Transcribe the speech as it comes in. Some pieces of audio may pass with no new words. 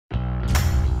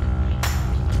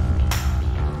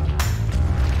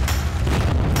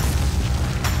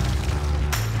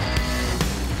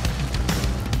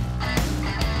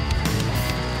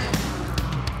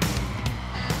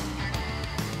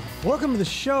Welcome to the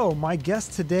show. My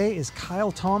guest today is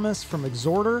Kyle Thomas from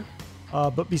Exhorder.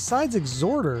 But besides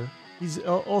Exhorder, he's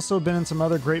also been in some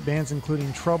other great bands,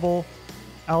 including Trouble,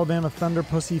 Alabama Thunder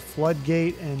Pussy,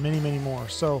 Floodgate, and many, many more.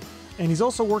 And he's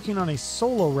also working on a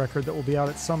solo record that will be out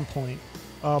at some point.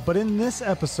 But in this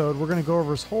episode, we're going to go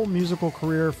over his whole musical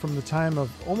career from the time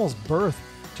of almost birth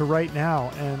to right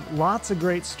now, and lots of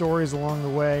great stories along the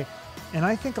way. And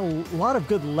I think a lot of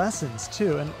good lessons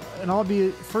too. And I'll be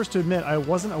first to admit, I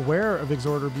wasn't aware of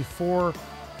Exhorder before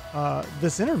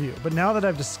this interview. But now that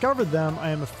I've discovered them, I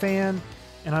am a fan,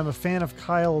 and I'm a fan of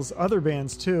Kyle's other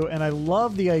bands too. And I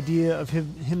love the idea of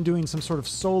him doing some sort of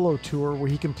solo tour where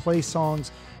he can play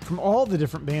songs from all the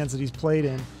different bands that he's played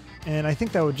in. And I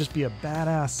think that would just be a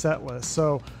badass set list.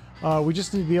 So we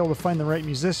just need to be able to find the right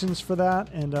musicians for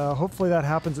that. And hopefully that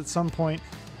happens at some point.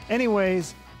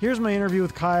 Anyways, here's my interview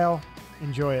with Kyle.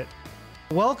 Enjoy it.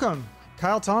 Welcome,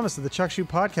 Kyle Thomas of the Chuck Shoot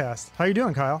Podcast. How you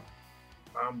doing, Kyle?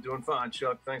 I'm doing fine,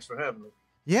 Chuck. Thanks for having me.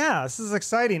 Yeah, this is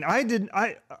exciting.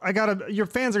 Your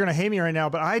fans are going to hate me right now,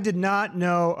 but I did not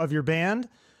know of your band.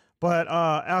 But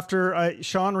after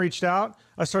Sean reached out,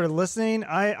 I started listening.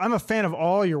 I'm a fan of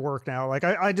all your work now. Like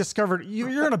I discovered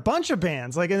you're in a bunch of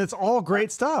bands, and it's all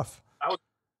great stuff. I would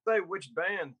say which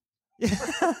band.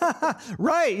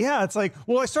 Right. Yeah. It's like,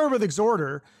 well, I started with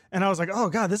Exhorder and I was like, oh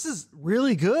God, this is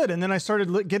really good. And then I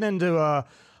started getting into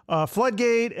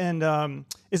Floodgate and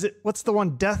what's the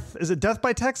one, Death? Is it Death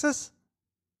by Texas?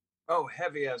 Oh,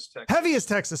 Heavy as Texas. Heavy as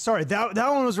Texas. Sorry. That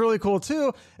one was really cool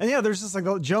too. And yeah, there's just like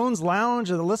the Jones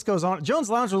Lounge and the list goes on. Jones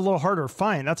Lounge was a little harder to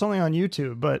find. That's only on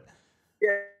YouTube, but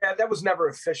yeah, that was never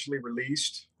officially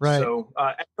released. Right. So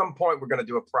at some point we're going to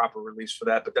do a proper release for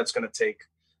that, but that's going to take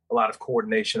a lot of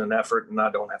coordination and effort, and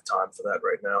I don't have time for that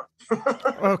right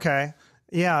now. Okay.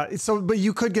 Yeah. So, but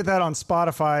you could get that on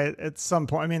Spotify at some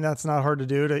point. I mean, that's not hard to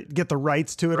do, to get the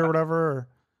rights to it or whatever. Or...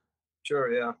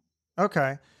 Sure. Yeah.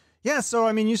 Okay. Yeah. So,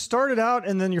 I mean, you started out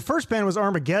and then your first band was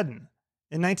Armageddon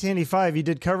in 1985. You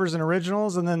did covers and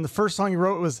originals. And then the first song you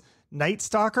wrote was Night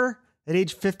Stalker at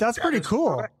age 50. That's pretty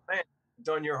cool. Correct, man.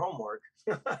 Done your homework.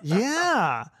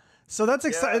 Yeah. So that's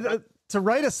exciting. Yeah, to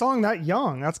write a song that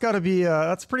young, that's got to be,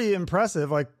 that's pretty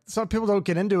impressive. Like some people don't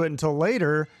get into it until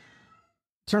later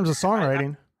in terms of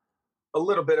songwriting. A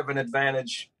little bit of an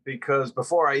advantage because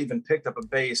before I even picked up a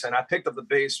bass, and I picked up the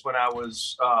bass when I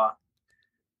was, I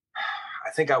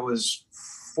think I was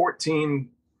 14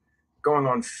 going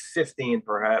on 15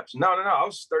 perhaps. No, I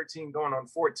was 13 going on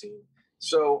 14.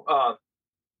 So I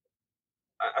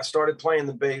started playing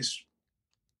the bass,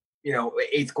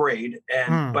 8th grade.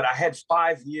 But I had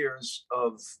 5 years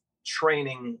of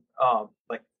training,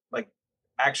 like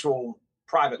actual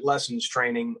private lessons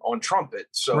training on trumpet.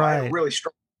 So I had a really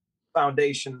strong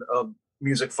foundation of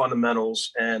music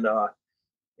fundamentals. And, I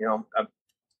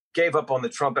gave up on the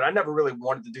trumpet. I never really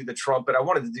wanted to do the trumpet. I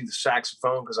wanted to do the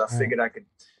saxophone because I figured I could,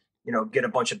 get a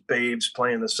bunch of babes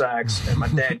playing the sax, and my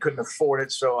dad couldn't afford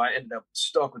it. So I ended up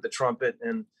stuck with the trumpet,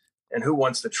 and who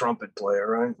wants the trumpet player,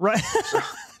 right? Right.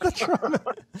 The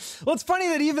trumpet. Well, it's funny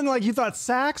that even like you thought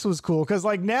sax was cool, because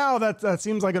like now that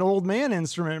seems like an old man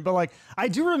instrument, but like I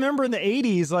do remember in the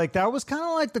 80s, like that was kind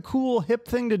of like the cool hip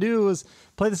thing to do, was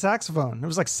play the saxophone. It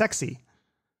was like sexy.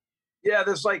 Yeah,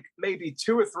 there's like maybe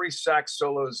 2 or 3 sax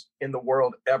solos in the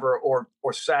world ever, or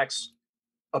sax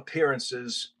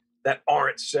appearances that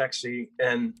aren't sexy,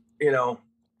 and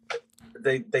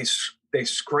they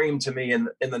scream to me in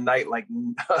the night like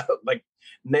like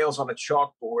nails on a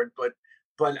chalkboard. But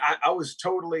I was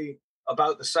totally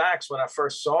about the sax when I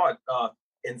first saw it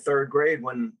in 3rd grade,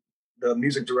 when the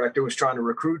music director was trying to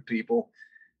recruit people,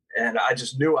 and I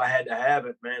just knew I had to have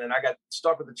it, man. And I got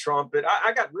stuck with the trumpet.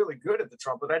 I got really good at the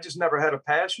trumpet. I just never had a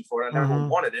passion for it. I never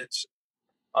wanted it.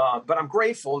 But I'm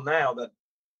grateful now that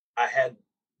I had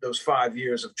those 5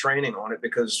 years of training on it,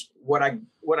 because what I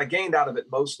gained out of it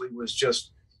mostly was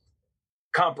just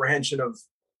comprehension of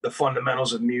the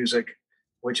fundamentals of music,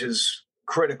 which is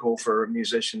critical for a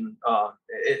musician.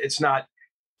 It's not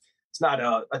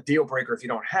a deal breaker if you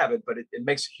don't have it, but it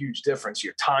makes a huge difference.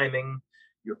 Your timing,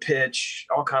 your pitch,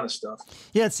 all kind of stuff.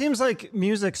 Yeah. It seems like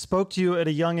music spoke to you at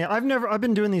a young age. I've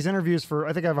been doing these interviews for,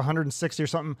 I think I have 160 or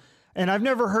something. And I've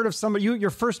never heard of somebody, your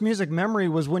first music memory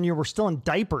was when you were still in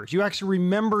diapers. You actually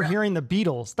remember hearing the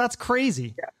Beatles. That's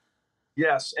crazy. Yeah.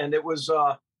 Yes. And it was,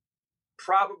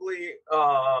 probably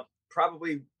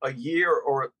a year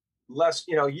or less,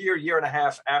 year and a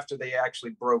half after they actually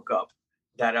broke up,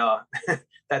 that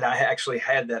that I actually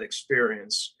had that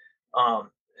experience.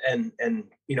 And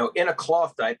in a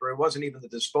cloth diaper. It wasn't even the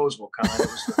disposable kind. It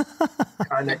was the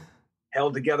kind that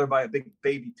held together by a big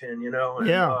baby pin, And,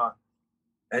 yeah.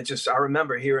 I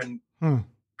remember hearing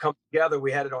come together.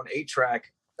 We had it on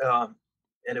 8-track, and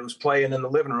it was playing in the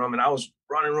living room, and I was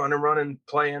running,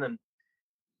 playing,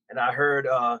 and I heard,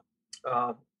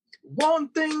 one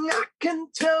thing I can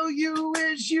tell you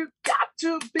is you got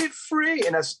to be free.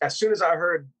 And as soon as I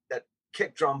heard that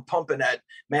kick drum pumping that,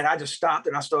 man, I just stopped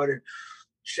and I started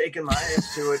shaking my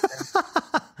ass to it.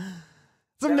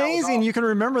 It's amazing you can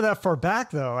remember that far back,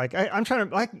 though. Like I'm trying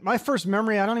to, like, my first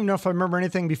memory, I don't even know if I remember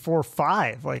anything before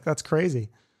 5. Like, that's crazy.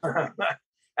 I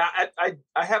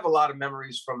have a lot of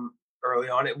memories from early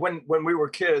on. When we were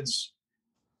kids,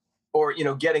 or, you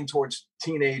know, getting towards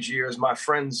teenage years, my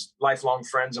friends, lifelong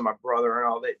friends, and my brother and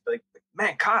all, they like,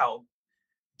 man, Kyle,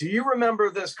 do you remember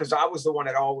this? Because I was the one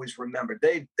that always remembered.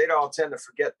 They'd all tend to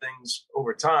forget things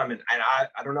over time, and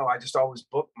I don't know. I just always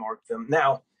bookmarked them.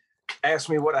 Now, ask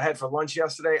me what I had for lunch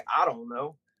yesterday. I don't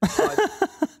know. But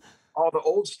all the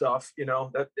old stuff, you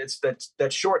know,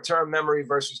 that short-term memory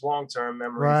versus long-term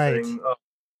memory thing. You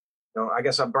know, I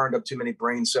guess I burned up too many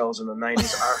brain cells in the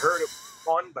 90s. I heard it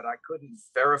fun, but I couldn't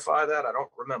verify that. I don't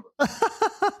remember.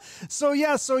 So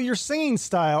your singing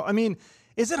style, I mean,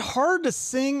 is it hard to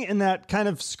sing in that kind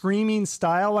of screaming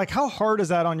style? Like, how hard is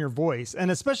that on your voice?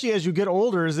 And especially as you get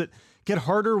older, is it get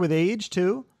harder with age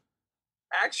too?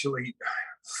 Actually,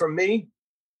 for me,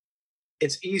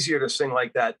 it's easier to sing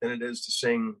like that than it is to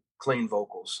sing clean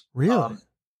vocals. Really?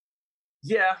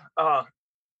 Yeah.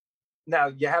 Now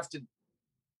you have to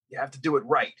do it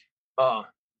right.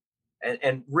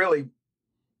 And really,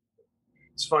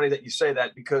 it's funny that you say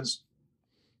that, because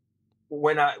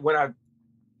when I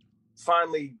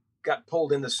finally got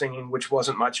pulled into singing, which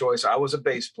wasn't my choice, I was a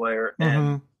bass player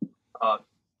and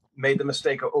made the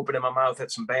mistake of opening my mouth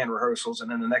at some band rehearsals. And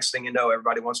then the next thing you know,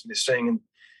 everybody wants me to sing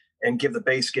and give the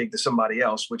bass gig to somebody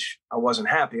else, which I wasn't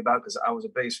happy about because I was a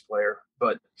bass player.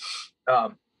 But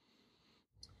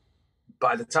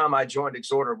by the time I joined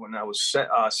Exhorder when I was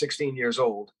 16 years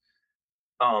old,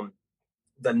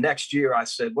 the next year I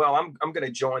said, well, I'm going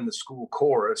to join the school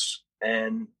chorus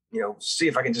and, you know, see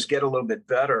if I can just get a little bit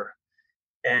better.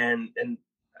 And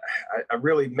I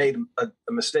really made a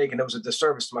mistake, and it was a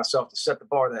disservice to myself to set the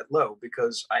bar that low,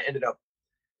 because I ended up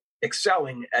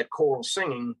excelling at choral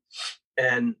singing.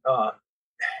 And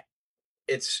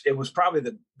it was probably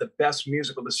the best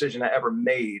musical decision I ever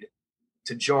made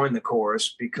to join the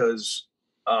chorus, because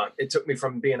it took me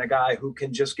from being a guy who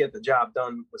can just get the job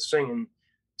done with singing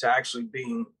to actually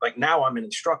being, like, now I'm an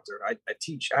instructor. I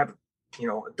teach. I have, you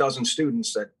know, a dozen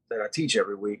students that I teach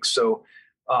every week. So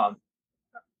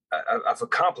I've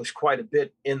accomplished quite a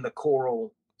bit in the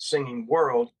choral singing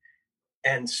world,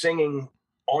 and singing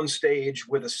on stage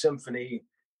with a symphony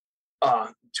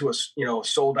to a, you know,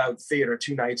 sold out theater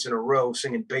 2 nights in a row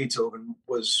singing Beethoven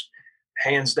was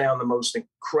hands down the most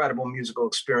incredible musical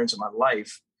experience of my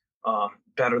life.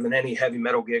 Better than any heavy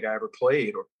metal gig I ever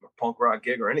played, or punk rock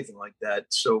gig, or anything like that.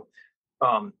 So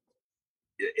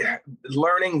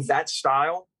learning that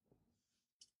style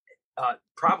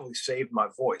probably saved my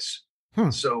voice.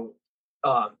 So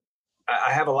I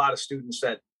have a lot of students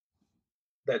that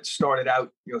started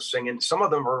out, you know, singing. Some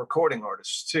of them are recording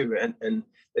artists too, and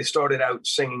they started out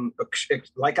singing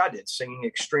like I did, singing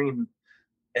extreme,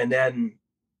 and then,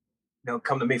 you know,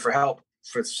 come to me for help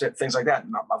for things like that.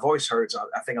 My voice hurts.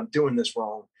 I think I'm doing this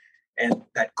wrong. And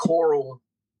that choral,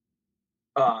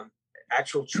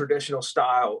 actual traditional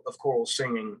style of choral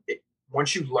singing,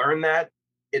 once you learn that,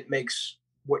 it makes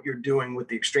what you're doing with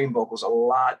the extreme vocals a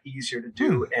lot easier to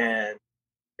do and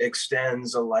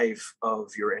extends the life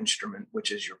of your instrument,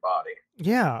 which is your body.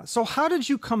 Yeah. So how did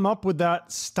you come up with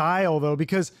that style, though?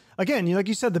 Because, again, like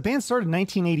you said, the band started in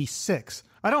 1986.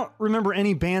 I don't remember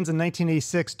any bands in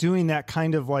 1986 doing that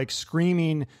kind of like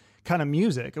screaming kind of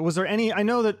music. Was there any? I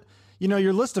know that, you know,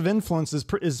 your list of influences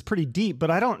is pretty deep, but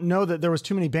I don't know that there was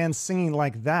too many bands singing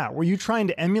like that. Were you trying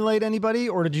to emulate anybody,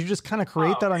 or did you just kind of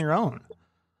create that on your own?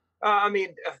 I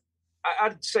mean,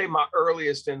 I'd say my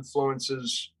earliest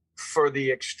influences for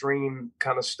the extreme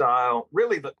kind of style,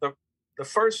 really the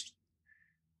first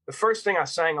thing I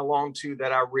sang along to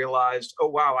that I realized, oh,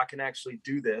 wow, I can actually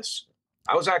do this.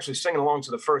 I was actually singing along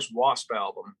to the first Wasp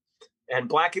album, and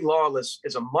Blackie Lawless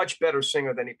is a much better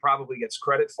singer than he probably gets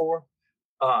credit for.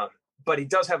 But he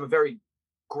does have a very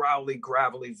growly,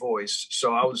 gravelly voice.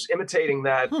 So I was imitating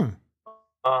that.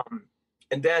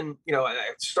 And then, you know, I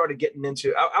started getting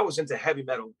into, I was into heavy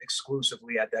metal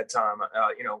exclusively at that time.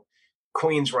 You know,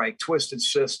 Queensryche, Twisted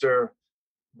Sister,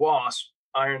 Wasp,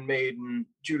 Iron Maiden,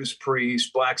 Judas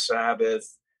Priest, Black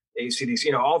Sabbath, AC/DC,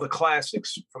 you know, all the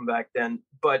classics from back then.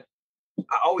 But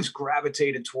I always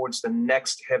gravitated towards the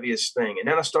next heaviest thing. And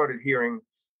then I started hearing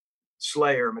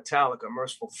Slayer, Metallica,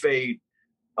 Merciful Fate,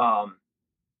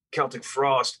 Celtic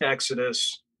Frost,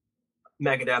 Exodus,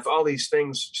 Megadeth, all these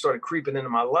things started creeping into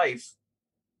my life.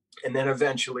 And then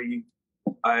eventually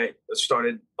I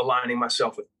started aligning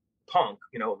myself with punk,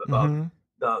 Mm-hmm.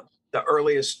 the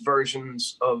earliest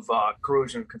versions of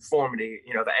Corrosion of Conformity,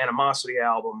 the Animosity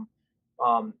album,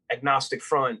 Agnostic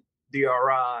Front,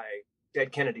 DRI,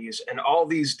 Dead Kennedys, and all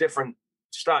these different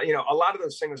styles. A lot of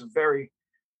those things are very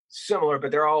similar,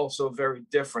 but they're also very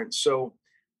different. So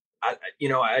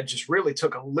I just really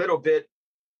took a little bit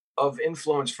of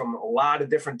influence from a lot of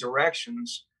different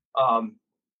directions.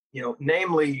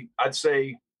 Namely, I'd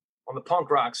say on the punk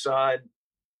rock side,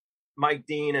 Mike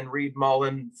Dean and Reed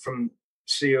Mullen from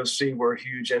COC were a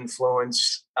huge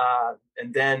influence.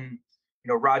 And then,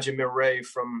 Roger Miret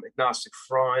from Agnostic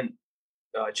Front,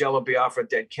 Jello Biafra,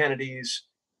 Dead Kennedys,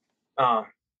 and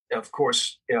of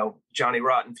course, Johnny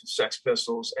Rotten from Sex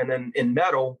Pistols. And then in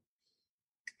metal,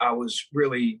 I was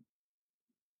really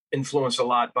influenced a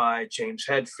lot by James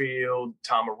Hetfield,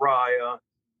 Tom Araya,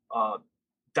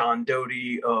 Don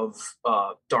Doty of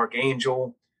Dark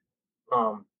Angel.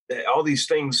 All these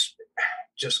things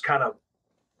just kind of,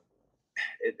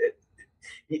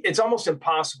 it's almost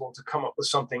impossible to come up with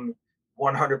something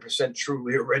 100%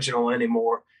 truly original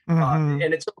anymore. Mm-hmm.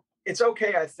 And it's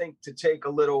okay, I think, to take a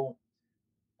little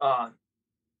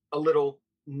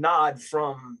nod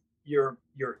from your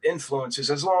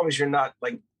influences, as long as you're not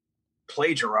like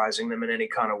plagiarizing them in any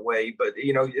kind of way. But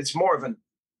it's more of an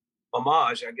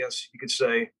homage, I guess you could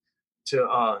say,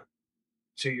 to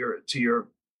your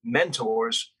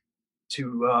mentors,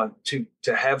 to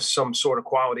have some sort of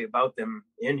quality about them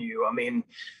in you. I mean,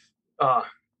 have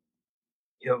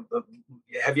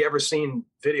you ever seen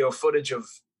video footage of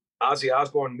Ozzy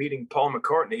Osbourne meeting Paul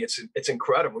McCartney? It's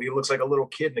incredible. He looks like a little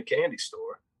kid in a candy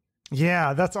store.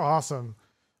 Yeah, that's awesome.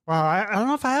 Wow, I don't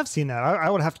know if I have seen that. I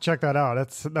would have to check that out.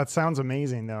 That sounds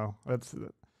amazing, though.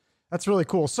 That's really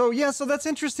cool. So yeah, so that's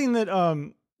interesting that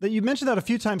that you mentioned that a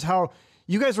few times, how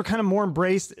you guys were kind of more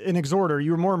embraced in Exhorder.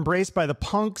 You were more embraced by the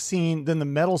punk scene than the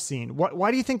metal scene.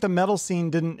 Why do you think the metal scene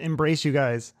didn't embrace you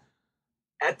guys?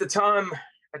 At the time,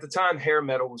 hair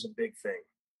metal was a big thing.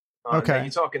 Okay. Now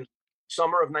you're talking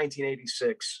summer of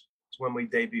 1986 is when we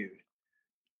debuted.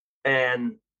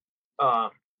 And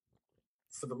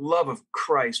for the love of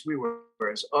Christ, we were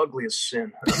as ugly as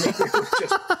sin. I mean, we were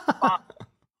just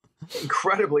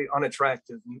incredibly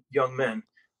unattractive young men.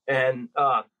 And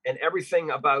everything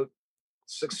about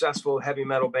successful heavy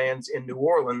metal bands in New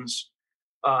Orleans,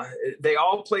 they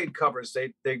all played covers.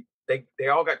 They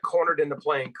all got cornered into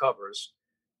playing covers.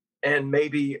 And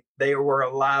maybe they were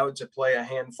allowed to play a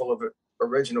handful of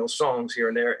original songs here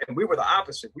and there. And we were the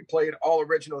opposite. We played all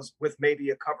originals with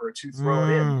maybe a cover or two thrown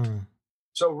in.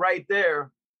 So right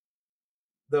there,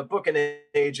 the booking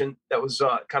agent that was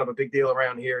kind of a big deal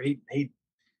around here,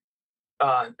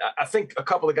 I think a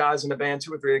couple of guys in the band,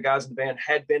 2 or 3 of the guys in the band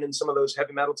had been in some of those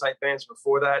heavy metal type bands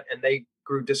before that, and they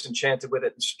grew disenchanted with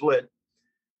it and split.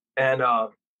 And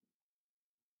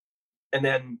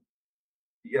then,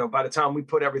 by the time we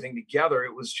put everything together,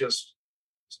 it was just,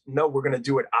 no, we're going to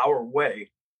do it our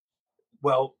way.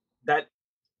 Well,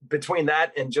 between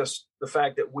that and just the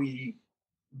fact that we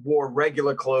wore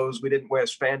regular clothes, we didn't wear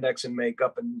spandex and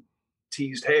makeup and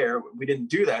teased hair. We didn't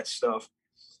do that stuff.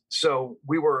 So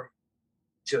we were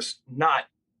just not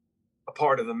a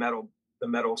part of the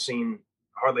metal scene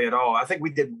hardly at all. I think we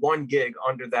did one gig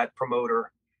under that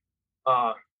promoter,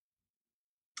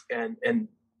 and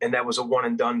that was a one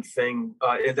and done thing.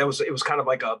 It was kind of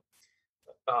like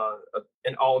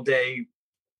an all day,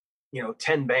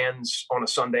 10 bands on a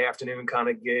Sunday afternoon kind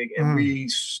of gig, and we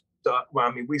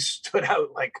stood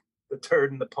out like the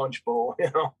turd in the punch bowl,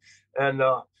 and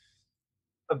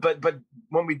but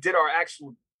when we did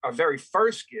our very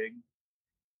first gig,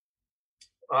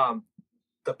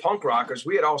 the punk rockers,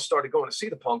 we had all started going to see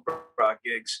the punk rock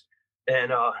gigs,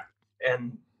 and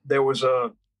there was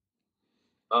a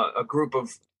group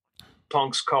of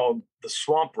punks called the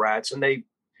Swamp Rats, and they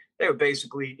were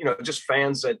basically, just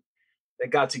fans that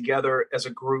got together as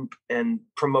a group and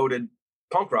promoted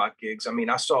punk rock gigs. I mean,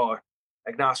 I saw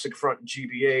Agnostic Front,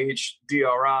 GBH,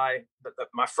 DRI,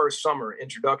 my first summer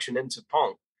introduction into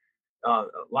punk. A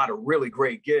lot of really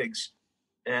great gigs,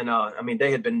 and I mean,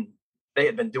 they had been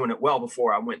doing it well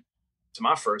before I went to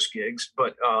my first gigs,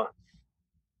 but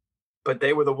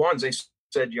they were the ones. They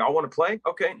said, "Y'all want to play?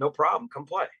 Okay, no problem, come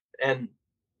play." And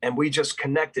we just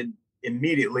connected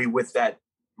immediately with that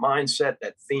mindset,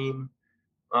 that theme.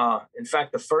 In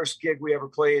fact, the first gig we ever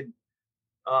played,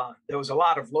 there was a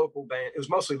lot of local band. It was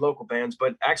mostly local bands,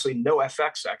 but actually No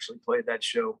FX actually played that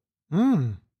show.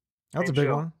 That's a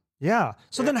big one. Yeah.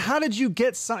 So then how did you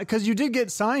get signed? Because you did get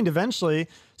signed eventually.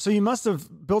 So you must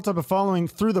have built up a following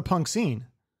through the punk scene.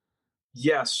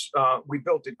 Yes, we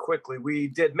built it quickly. We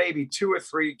did maybe 2 or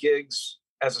 3 gigs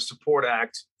as a support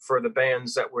act for the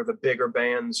bands that were the bigger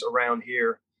bands around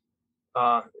here.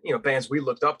 Bands we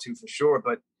looked up to for sure,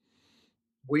 but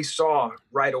we saw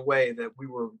right away that we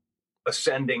were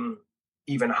ascending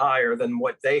even higher than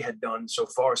what they had done so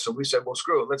far. So we said, well,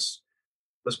 screw it. Let's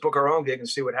book our own gig and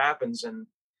see what happens. And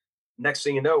next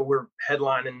thing you know, we're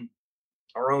headlining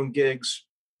our own gigs,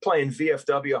 playing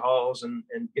VFW halls and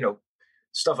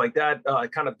stuff like that,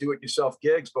 kind of do it yourself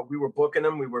gigs, but we were booking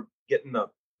them. We were getting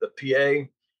the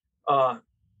PA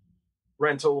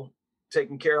rental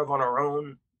taken care of on our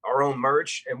own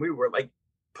merch. And we were like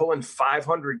pulling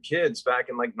 500 kids back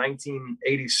in like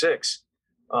 1986,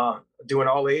 doing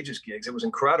all ages gigs. It was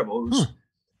incredible.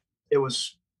 It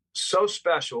was so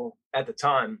special at the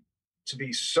time to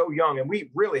be so young. And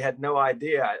we really had no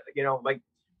idea, like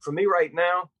for me right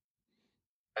now,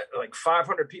 like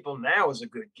 500 people now is a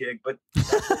good gig, but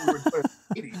that's what we were doing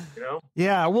in the 80s,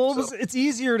 Yeah. Well, it's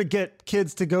easier to get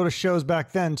kids to go to shows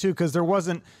back then too, because there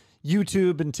wasn't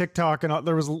YouTube and TikTok and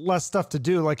there was less stuff to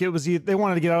do. Like they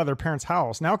wanted to get out of their parents'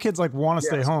 house. Now kids like want to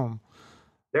stay home.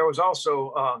 There was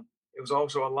also, it was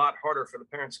also a lot harder for the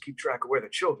parents to keep track of where the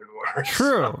children were.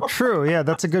 True. Yeah,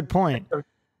 that's a good point.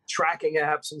 Tracking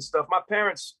apps and stuff. My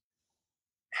parents,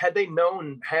 had they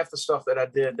known half the stuff that I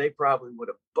did, they probably would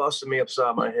have busted me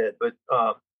upside my head. But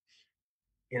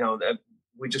that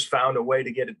we just found a way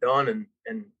to get it done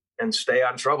and stay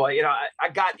out of trouble. I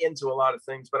got into a lot of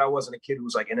things, but I wasn't a kid who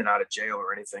was like in and out of jail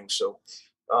or anything. So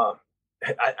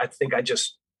I think I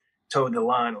just towed the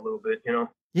line a little bit.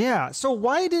 Yeah. So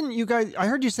why didn't you guys? I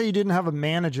heard you say you didn't have a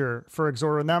manager for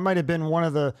Exhorder, and that might have been one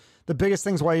of the biggest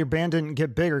things why your band didn't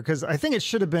get bigger. Because I think it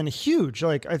should have been huge.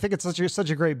 Like I think it's such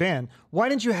a great band. Why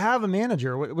didn't you have a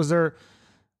manager? Was there?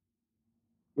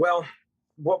 Well,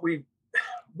 what we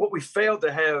failed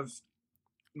to have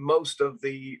most of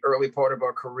the early part of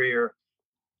our career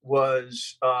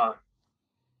was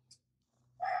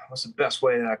what's the best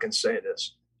way that I can say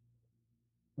this?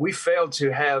 We failed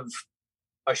to have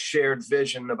a shared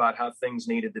vision about how things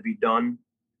needed to be done.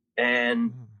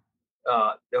 And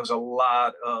there was a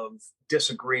lot of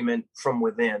disagreement from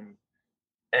within.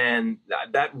 And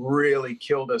that really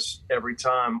killed us every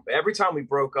time. Every time we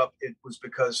broke up, it was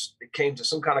because it came to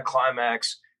some kind of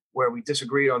climax where we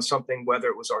disagreed on something, whether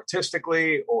it was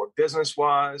artistically or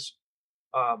business-wise.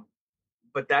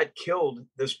 But that killed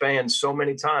this band so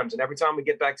many times. And every time we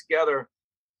get back together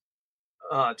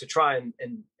to try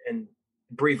and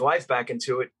breathe life back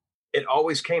into it, it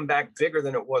always came back bigger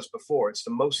than it was before. It's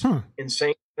the most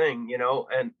insane thing,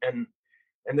 and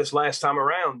this last time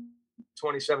around,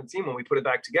 2017, when we put it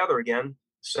back together again,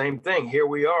 same thing. Here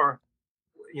we are,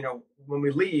 when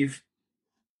we leave,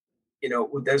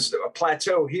 there's a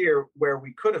plateau here where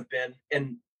we could have been,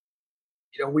 and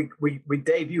we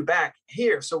debut back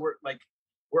here. So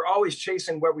we're always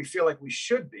chasing where we feel like we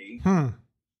should be.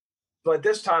 But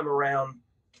this time around,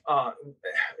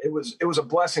 it was a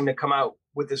blessing to come out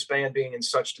with this band being in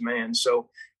such demand. So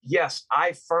yes,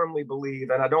 I firmly believe,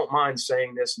 and I don't mind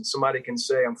saying this, and somebody can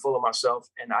say I'm full of myself,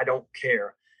 and I don't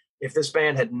care. If this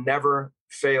band had never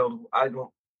failed, I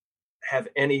don't have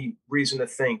any reason to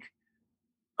think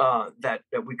that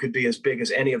we could be as big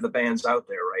as any of the bands out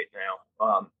there right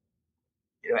now.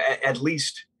 At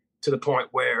least to the point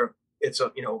where it's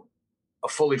a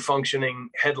fully functioning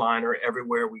headliner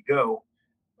everywhere we go.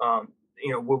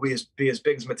 Will we be as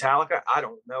big as Metallica? I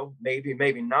don't know.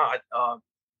 Maybe not.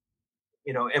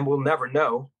 And we'll never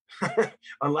know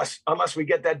unless we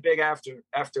get that big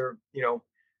after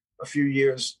a few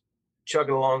years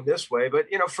chugging along this way. But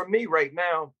for me right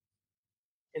now,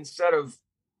 instead of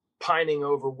pining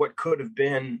over what could have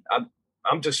been,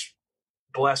 I'm just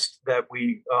blessed that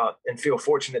we and feel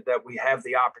fortunate that we have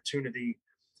the opportunity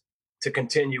to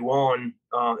continue on.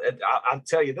 I'll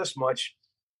tell you this much.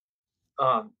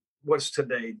 What's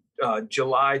today?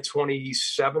 July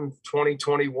 27th,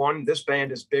 2021. This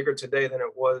band is bigger today than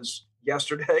it was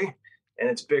yesterday, and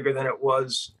it's bigger than it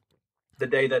was the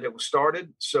day that it was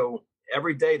started. So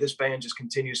every day this band just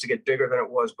continues to get bigger than it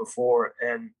was before.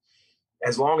 And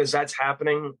as long as that's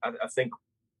happening, I think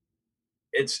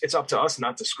it's up to us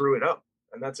not to screw it up.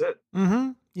 And that's it.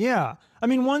 Mm-hmm. Yeah. I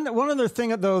mean, one other thing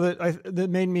though that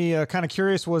made me kind of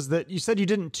curious was that you said you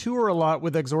didn't tour a lot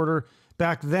with Exhorder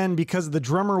back then because the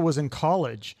drummer was in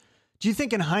college. Do you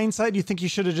think in hindsight, do you think you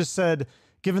should have just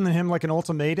given him like an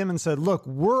ultimatum and said, look,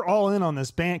 we're all in on this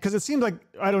band? Cause it seemed like,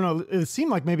 I don't know, it seemed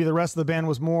like maybe the rest of the band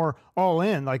was more all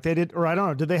in, like they did, or I don't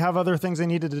know, did they have other things they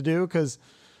needed to do? Cause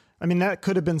I mean, that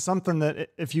could have been something that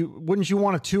wouldn't you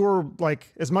want to tour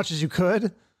like as much as you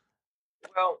could?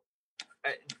 Well,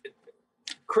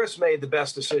 Chris made the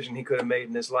best decision he could have made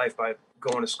in his life by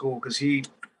going to school, because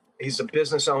he's a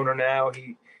business owner now.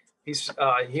 He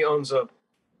owns a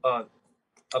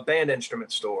band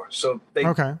instrument store. So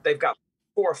they've got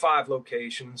 4 or 5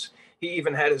 locations. He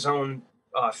even had his own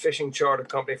fishing charter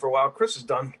company for a while. Chris has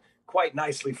done quite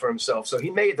nicely for himself. So he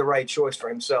made the right choice for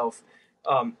himself.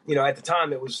 At the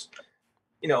time it was,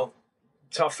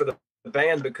 tough for the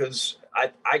band, because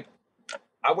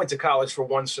I went to college for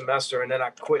 1 semester and then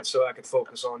I quit so I could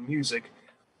focus on music.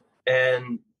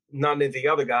 And none of the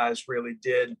other guys really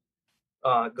did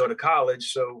go to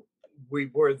college. So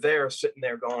we were there sitting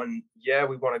there going, yeah,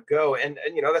 we want to go. And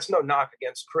that's no knock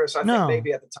against Chris. I think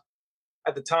maybe at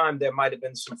the time there might have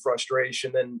been some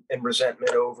frustration and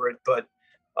resentment over it. But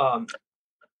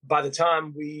by the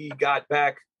time we got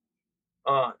back,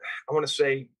 I want to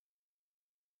say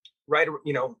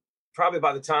probably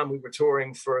by the time we were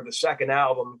touring for the second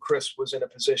album, Chris was in a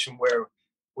position where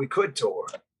we could tour.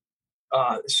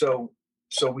 So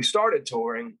we started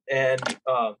touring, and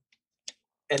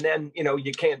then,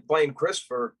 you can't blame Chris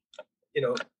for,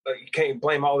 you can't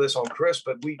blame all this on Chris,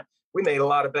 but we made a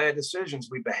lot of bad decisions.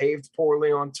 We behaved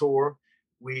poorly on tour.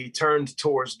 We turned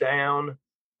tours down,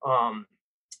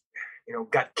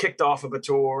 got kicked off of a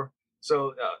tour.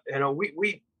 So,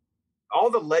 we all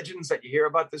the legends that you hear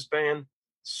about this band,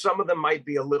 some of them might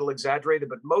be a little exaggerated,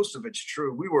 but most of it's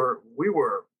true. We were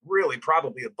really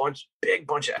probably a big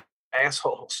bunch of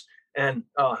assholes. And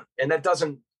that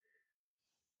doesn't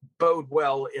bode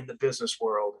well in the business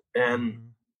world.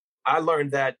 And I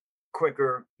learned that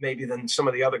quicker maybe than some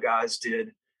of the other guys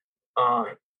did.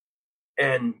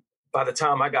 And by the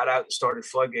time I got out and started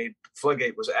Floodgate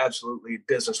was absolutely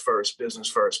business first.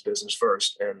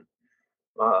 And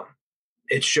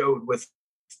it showed with,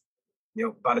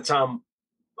 by the time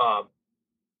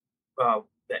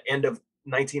the end of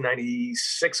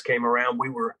 1996 came around, we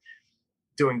were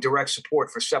doing direct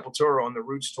support for Sepultura on the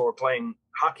Roots tour, playing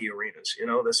hockey arenas.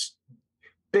 This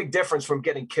big difference from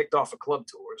getting kicked off of club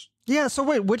tours. Yeah. So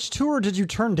wait, which tour did you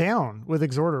turn down with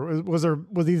Exhorder?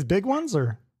 Were these big ones,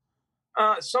 or?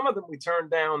 Some of them we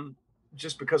turned down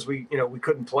just because we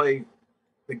couldn't play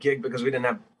the gig because we didn't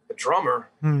have a drummer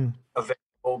available.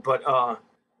 But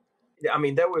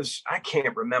there was, I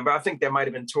can't remember. I think there might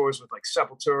have been tours with like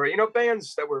Sepultura,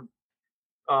 bands that were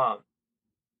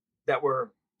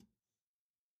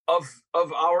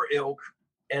of our ilk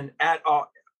and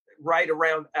right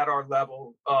around at our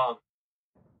level. At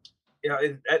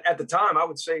the time, I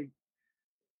would say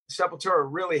Sepultura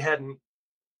really hadn't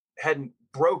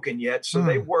broken yet. So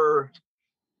they were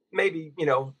maybe,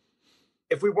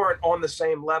 if we weren't on the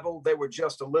same level, they were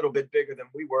just a little bit bigger than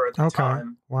we were at the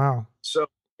time. Wow. So,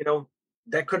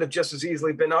 that could have just as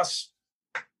easily been us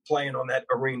playing on that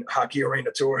hockey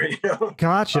arena tour,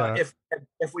 Gotcha.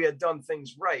 If we had done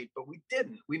things right, but we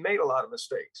didn't. We made a lot of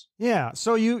mistakes. Yeah.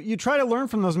 So you try to learn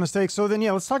from those mistakes. So then,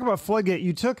 let's talk about Floodgate.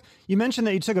 You mentioned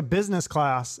that you took a business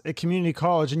class at community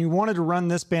college and you wanted to run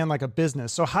this band like a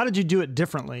business. So how did you do it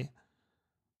differently?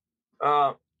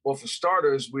 Well, for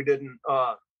starters, we didn't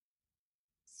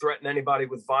threaten anybody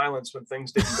with violence when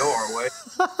things didn't go our way.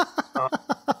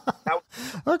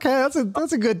 Okay, that's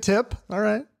a good tip. All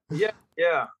right. Yeah.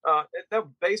 That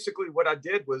basically what I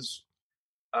did was,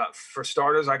 for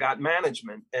starters, I got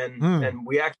management, and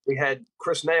we actually had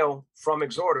Chris Nail from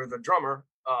Exhorder, the drummer,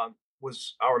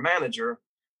 was our manager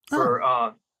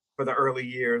for the early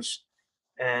years,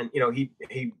 and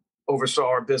he oversaw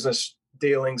our business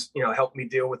dealings. Helped me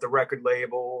deal with the record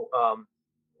label,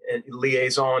 and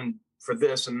liaison for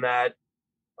this and that,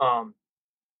 and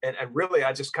really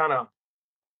I just kind of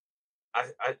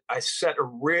I set a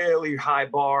really high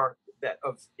bar that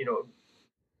of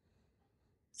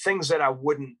things that I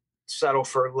wouldn't settle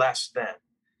for less than.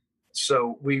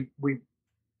 So we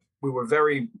were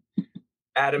very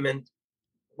adamant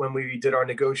when we did our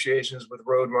negotiations with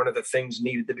Roadrunner that things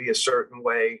needed to be a certain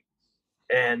way,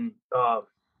 and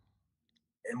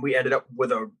we ended up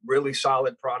with a really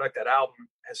solid product. That album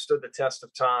has stood the test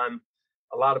of time.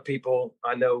 A lot of people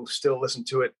I know still listen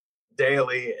to it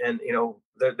daily, and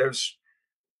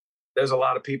there's a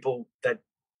lot of people, that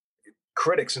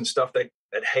critics and stuff, that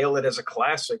hail it as a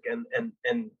classic and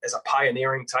as a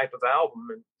pioneering type of album.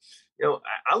 And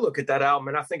I look at that album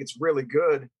and I think it's really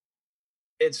good.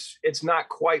 It's not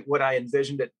quite what I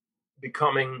envisioned it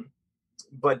becoming,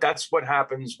 but that's what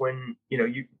happens when you're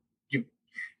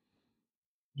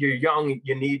young.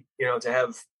 You need to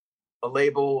have a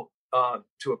label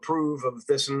to approve of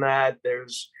this and that.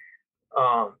 There's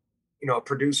a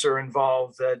producer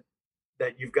involved that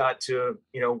you've got to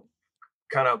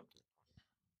kind of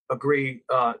agree,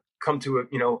 come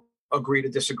to agree to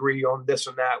disagree on this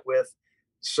and that with.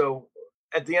 So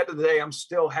at the end of the day, I'm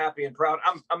still happy and proud.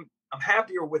 I'm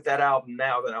happier with that album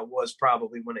now than I was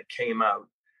probably when it came out.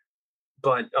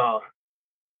 But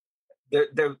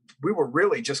we were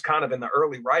really just kind of in the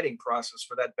early writing process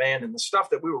for that band, and the stuff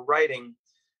that we were writing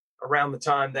around the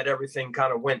time that everything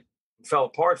kind of fell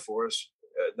apart for us.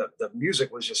 The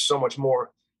music was just so much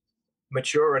more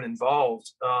mature and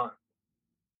involved.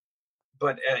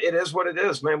 But it is what it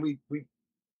is, man. We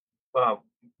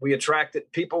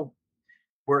attracted people.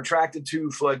 Were attracted to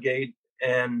Floodgate,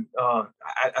 and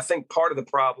I think part of the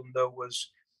problem though was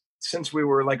since we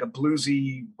were like a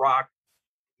bluesy rock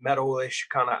metal-ish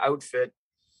kind of outfit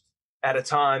at a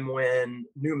time when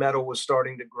new metal was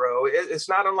starting to grow. It's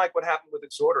not unlike what happened with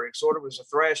Exhorder. Exhorder was a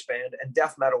thrash band and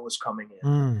death metal was coming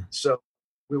in. So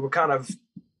we were kind of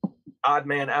odd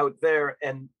man out there,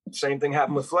 and same thing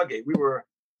happened with Floodgate. We were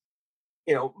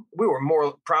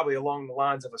more probably along the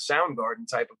lines of a Soundgarden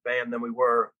type of band than we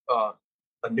were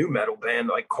a new metal band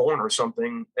like Korn or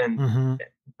something. And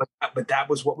but that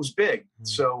was what was big.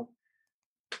 So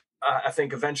I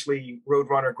think eventually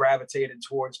Roadrunner gravitated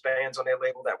towards bands on their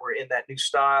label that were in that new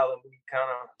style, and we kind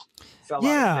of fell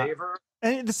out of favor.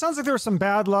 And it sounds like there was some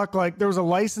bad luck. Like there was a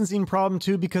licensing problem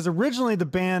too, because originally the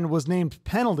band was named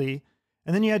Penalty,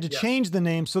 and then you had to change the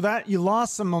name so that you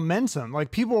lost some momentum.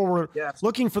 Like people were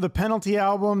looking for the Penalty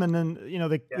album, and then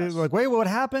they were like, wait, what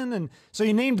happened? And so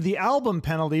you named the album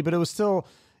Penalty, but it was still,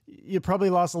 you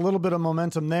probably lost a little bit of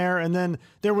momentum there. And then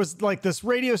there was like this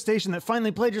radio station that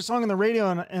finally played your song on the radio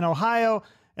in Ohio,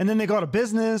 and then they got a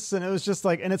business, and it was just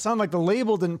like, and it sounded like the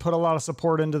label didn't put a lot of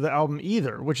support into the album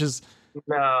either, which is.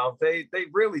 No, they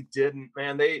really didn't,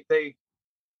 man.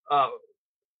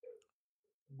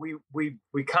 We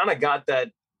kind of got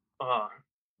that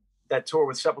tour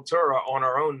with Sepultura on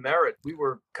our own merit. We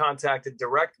were contacted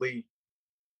directly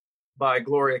by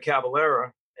Gloria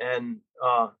Caballera, and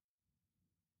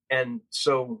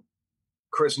so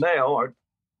Chris Nail, our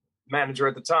manager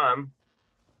at the time,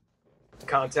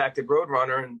 contacted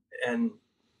Roadrunner and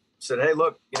said, "Hey,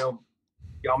 look,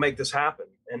 y'all make this happen."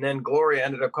 And then Gloria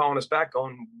ended up calling us back,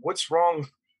 going, "What's wrong?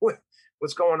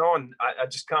 What's going on?" I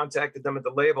just contacted them at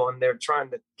the label, and they're trying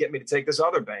to get me to take this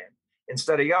other band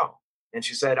instead of y'all. And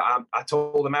she said, I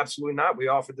told them absolutely not. We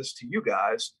offered this to you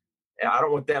guys. And I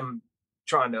don't want them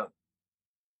trying to.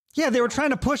 Yeah, they were trying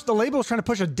to push, the label was trying to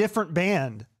push a different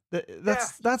band.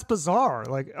 That's bizarre.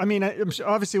 Like, I mean,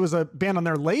 obviously it was a band on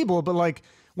their label, but like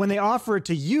when they offer it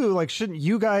to you, like, shouldn't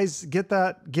you guys get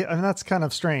that? I mean, that's kind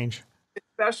of strange.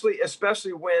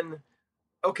 Especially when,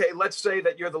 okay, let's say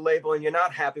that you're the label and you're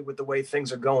not happy with the way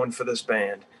things are going for this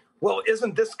band. Well,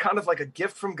 isn't this kind of like a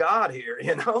gift from God here,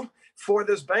 for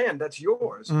this band that's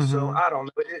yours? So I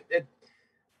don't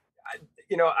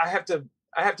know. I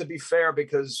have to be fair,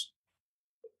 because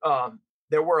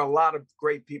there were a lot of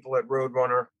great people at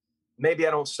Roadrunner. Maybe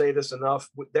I don't say this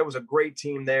enough. There was a great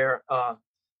team there,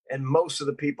 and most of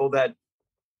the people that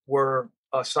were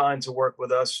assigned to work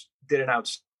with us did an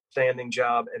outstanding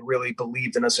job and really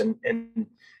believed in us and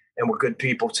were good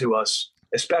people to us,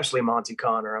 especially Monty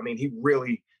Connor. I mean, he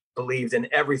really believed in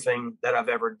everything that I've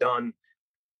ever done.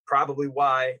 Probably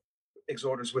why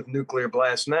Exhorder's with Nuclear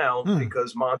Blast now,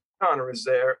 because Monty Connor is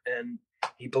there and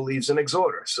he believes in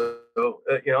Exhorder. So,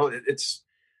 it's,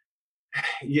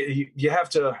 you have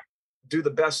to do the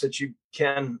best that you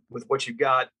can with what you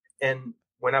got. And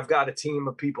when I've got a team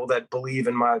of people that believe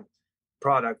in my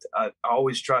product, I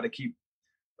always try to keep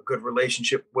a good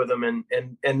relationship with them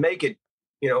and make it,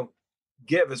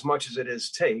 give as much as it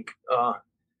is take.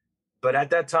 But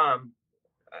at that time,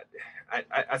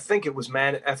 I think it was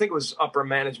I think it was upper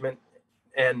management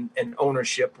and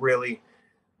ownership really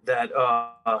that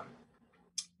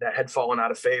had fallen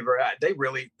out of favor. They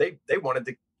wanted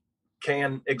to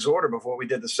can Exhorder before we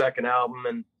did the second album,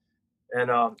 and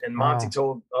Monty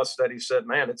told us that, he said,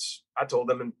 "Man, I told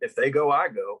them if they go, I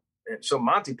go." And so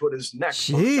Monty put his neck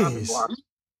on the chopping block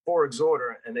for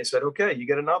Exhorder, and they said, "Okay, you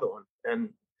get another one." And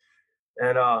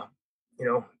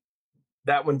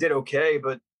that one did okay,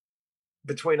 but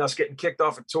between us getting kicked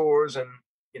off of tours and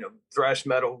thrash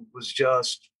metal was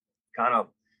just kind of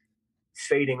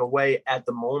fading away at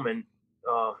the moment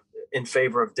in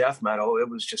favor of death metal. It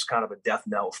was just kind of a death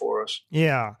knell for us.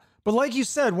 Yeah. But like you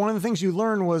said, one of the things you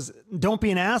learned was don't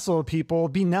be an asshole to people,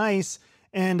 be nice.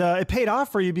 And it paid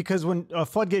off for you, because when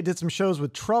Floodgate did some shows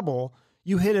with Trouble,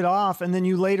 you hit it off, and then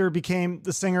you later became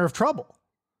the singer of Trouble.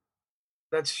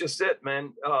 That's just it,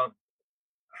 man.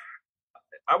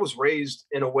 I was raised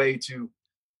in a way to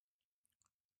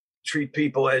treat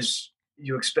people as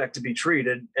you expect to be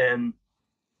treated. And,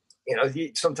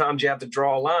 sometimes you have to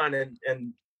draw a line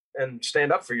and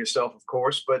stand up for yourself, of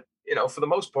course. But, for the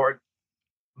most part,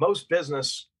 most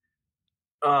business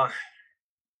uh,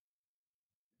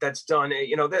 that's done,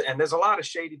 and there's a lot of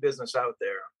shady business out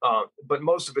there, but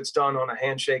most of it's done on a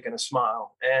handshake and a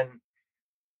smile. And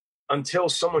until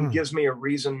someone Hmm. gives me a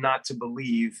reason not to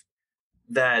believe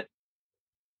that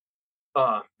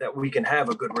that we can have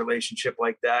a good relationship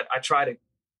like that, I try to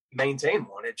maintain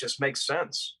one. It just makes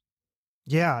sense.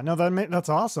 Yeah, no, that's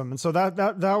awesome. And so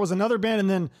that was another band, and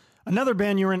then another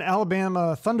band you were in,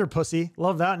 Alabama Thunder Pussy.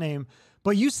 Love that name.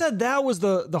 But you said that was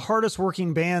the hardest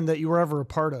working band that you were ever a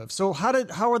part of. So how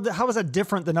was that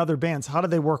different than other bands? How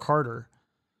did they work harder?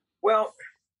 Well,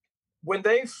 when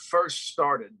they first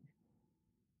started,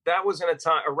 that was in a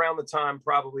time around the time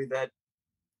probably that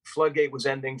Floodgate was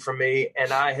ending for me,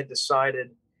 and I had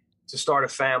decided to start a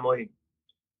family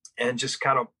and just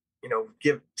kind of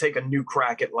take a new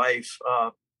crack at life,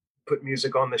 put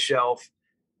music on the shelf.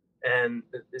 And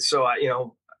so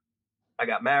I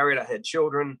got married, I had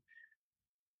children,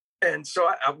 and so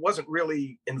I wasn't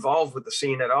really involved with the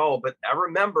scene at all. But I can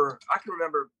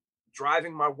remember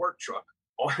driving my work truck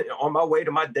on my way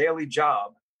to my daily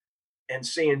job and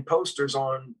seeing posters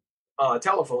on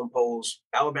telephone poles,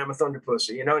 Alabama Thunder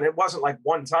Pussy, and it wasn't like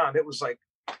one time. It was like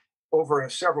over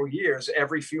several years,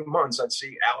 every few months, I'd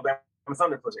see Alabama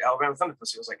Thunder Pussy, Alabama Thunder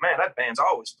Pussy. I was like, man, that band's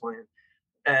always playing.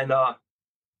 And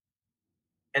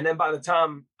and then by the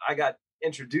time I got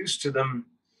introduced to them,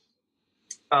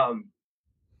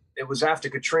 it was after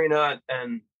Katrina,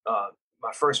 and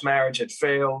my first marriage had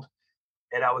failed,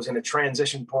 and I was in a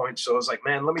transition point. So I was like,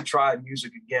 man, let me try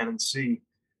music again and see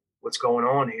what's going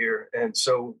on here. And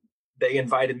so they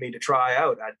invited me to try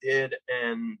out. I did,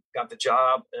 and got the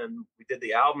job, and we did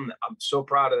the album. I'm so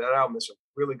proud of that album. It's a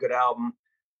really good album.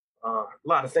 A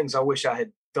lot of things I wish I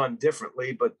had done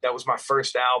differently, but that was my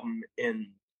first album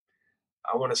in,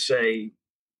 I want to say,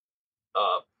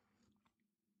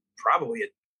 probably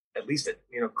at least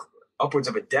upwards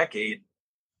of a decade.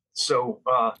 So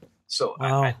Wow.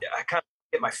 I kind of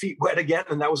get my feet wet again,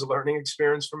 and that was a learning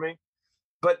experience for me.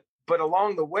 But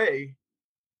along the way,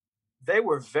 they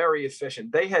were very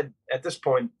efficient. They had at this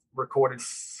point recorded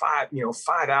five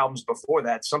albums before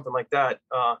that, something like that.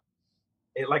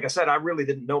 Like I said, I really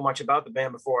didn't know much about the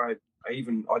band before I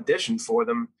even auditioned for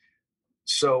them.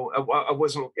 So I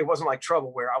wasn't. It wasn't like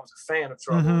Trouble, where I was a fan of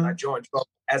Trouble and I Mm-hmm. joined Trouble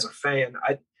as a fan.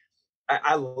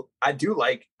 I do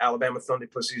like Alabama Thunder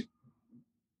Pussy's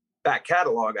back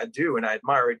catalog. I do, and I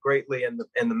admire it greatly, and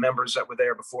the members that were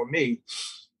there before me.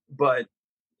 But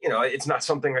it's not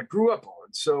something I grew up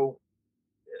on. So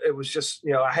it was just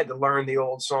I had to learn the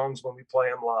old songs when we play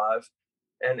them live,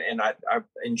 and I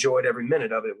enjoyed every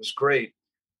minute of it. It was great.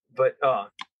 But I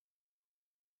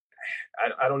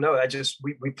don't know.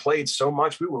 We played so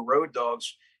much. We were road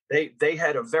dogs. They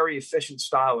had a very efficient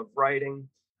style of writing.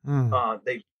 Mm.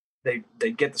 They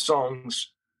get the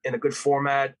songs in a good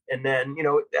format, and then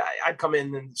I'd come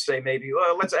in and say maybe,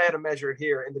 well, let's add a measure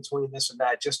here in between this and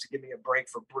that, just to give me a break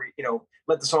for breathe.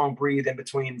 Let the song breathe in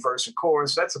between verse and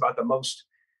chorus. That's about the most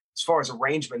as far as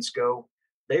arrangements go.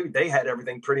 They had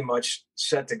everything pretty much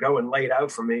set to go and laid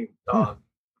out for me Hmm.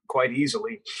 quite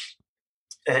easily.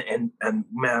 And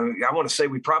man, I want to say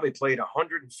we probably played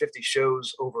 150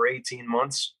 shows over 18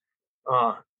 months.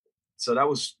 Uh, so that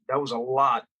was a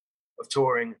lot of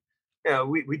touring.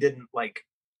 We didn't like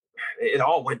it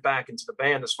all went back into the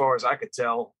band as far as I could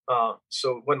tell.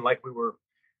 So it wasn't like we were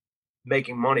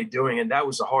making money doing it. That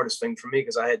was the hardest thing for me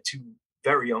because I had two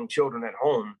very young children at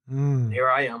home. Mm. Here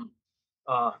I am,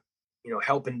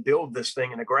 helping build this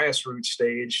thing in a grassroots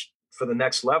stage for the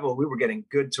next level. We were getting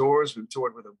good tours. We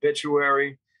toured with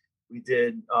Obituary. We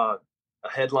did a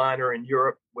headliner in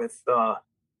Europe with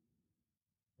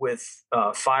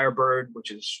Firebird,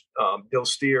 which is Bill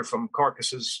Steer from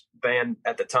Carcass's band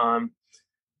at the time.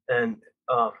 And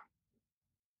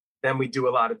then we do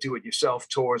a lot of do-it-yourself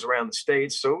tours around the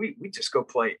States. So we just go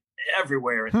play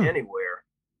everywhere and Hmm. anywhere.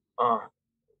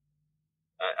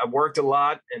 I worked a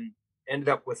lot and ended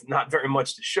up with not very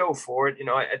much to show for it.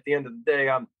 At the end of the day,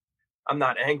 I'm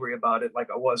not angry about it like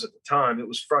I was at the time. It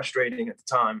was frustrating at the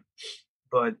time,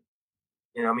 but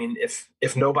I mean, if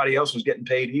nobody else was getting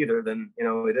paid either, then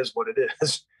it is what it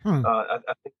is. Hmm.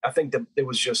 I think that it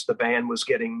was just the band was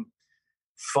getting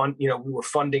fun. We were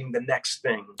funding the next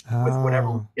thing with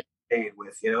whatever we Oh. get paid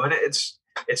with. And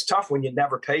it's tough when you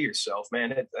never pay yourself,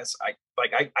 man.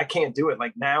 I can't do it.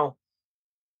 Like now,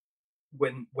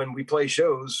 when we play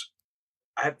shows,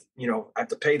 I have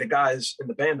to pay the guys in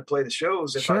the band to play the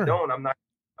shows. If I Sure. don't, I'm not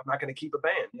going to keep a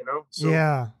band. So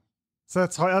Yeah. So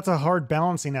that's a hard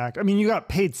balancing act. I mean, you got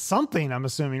paid something, I'm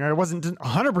assuming, right? It wasn't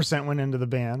 100% went into the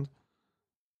band.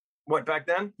 what back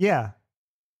then? Yeah.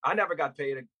 I never got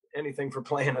paid anything for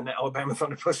playing an Alabama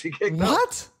Thunder Pussy gig. No.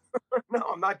 What? No,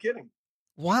 I'm not kidding.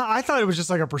 Wow, I thought it was just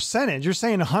like a percentage. You're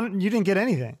saying 100, you didn't get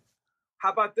anything.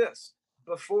 How about this?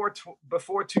 Before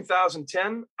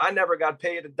 2010, I never got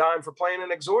paid a dime for playing an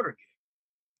Exhorder game.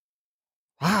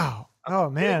 Wow. Oh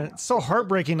man, it's so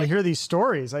heartbreaking to hear these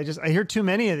stories. I hear too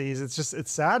many of these.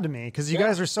 It's sad to me because you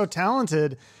guys are so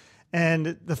talented,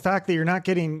 and the fact that you're not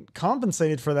getting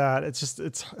compensated for that,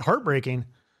 it's heartbreaking.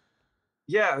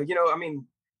 Yeah, I mean,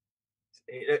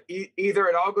 either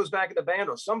it all goes back in the band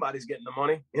or somebody's getting the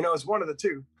money. It's one of the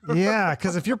two. Yeah,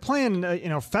 because if you're playing,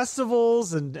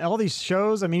 festivals and all these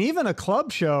shows, I mean, even a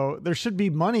club show, there should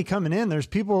be money coming in. There's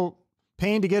people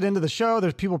paying to get into the show.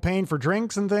 There's people paying for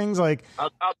drinks and things like.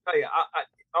 I'll tell you,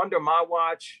 under my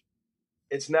watch,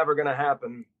 it's never going to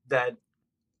happen that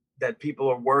people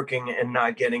are working and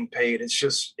not getting paid. It's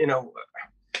just,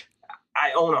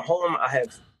 I own a home. I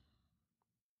have,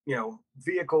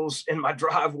 vehicles in my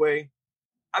driveway.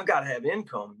 I've got to have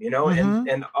income,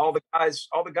 and all the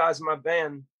guys in my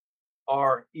band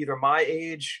are either my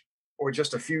age or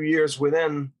just a few years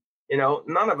within.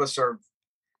 None of us are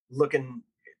looking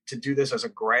to do this as a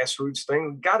grassroots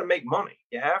thing. We've got to make money.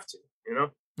 You have to,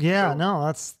 Yeah, no,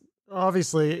 that's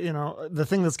obviously, the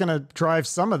thing that's going to drive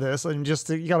some of this, and just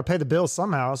you got to pay the bills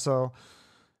somehow. So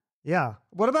yeah.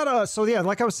 What about, so yeah,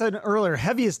 like I was saying earlier,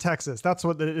 Heavy is Texas. That's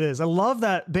what it is. I love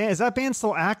that band. Is that band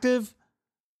still active?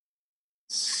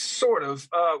 Sort of.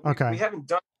 We haven't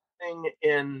done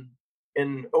anything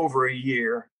in over a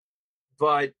year,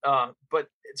 but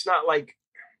it's not like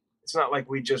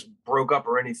we just broke up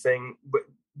or anything. But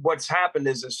what's happened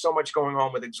is there's so much going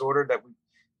on with Exhorder that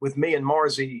with me and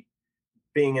Marzi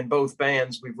being in both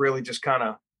bands, we've really just kind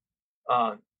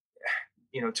of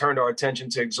turned our attention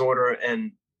to Exhorder,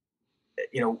 and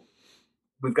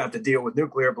we've got to deal with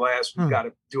Nuclear Blast. We've got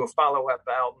to do a follow-up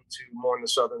album to Mourn the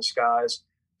Southern Skies.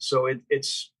 So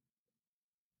it's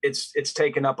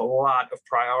taken up a lot of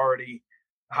priority.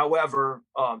 However,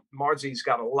 Marzi's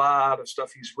got a lot of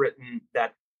stuff he's written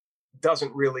that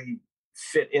doesn't really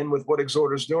fit in with what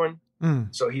Exhorder's doing.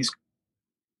 So he's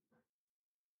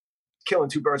killing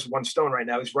two birds with one stone right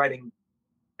now. He's writing,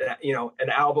 an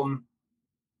album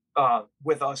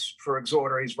with us for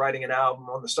Exhorder. He's writing an album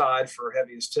on the side for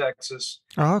Heavy as Texas.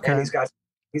 Oh, okay. And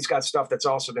he's got stuff that's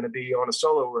also going to be on a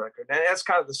solo record. And that's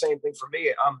kind of the same thing for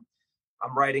me.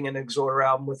 I'm writing an Exhorder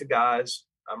album with the guys.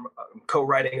 I'm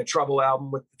co-writing a Trouble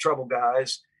album with the Trouble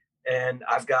guys. And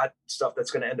I've got stuff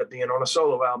that's going to end up being on a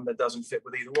solo album that doesn't fit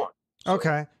with either one. So,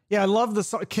 okay. Yeah. I love the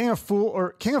song King of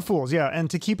Fools. Yeah. And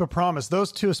To Keep a Promise.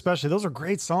 Those two, especially, those are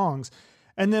great songs.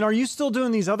 And then are you still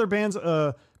doing these other bands?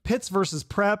 Pitts versus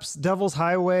Preps, Devil's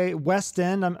Highway, West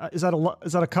End. Is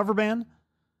that a cover band?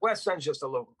 West End's just a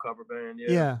local cover band.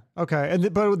 Yeah. Yeah. Okay.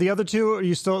 But the other two,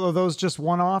 are those just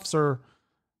one-offs or?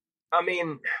 I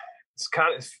mean, it's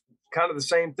kind of the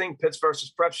same thing. Pitts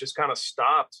versus Preps just kind of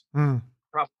stopped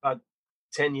probably about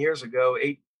 10 years ago,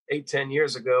 10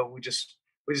 years ago. We just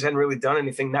hadn't really done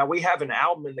anything. Now we have an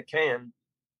album in the can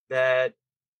that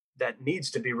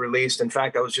needs to be released. In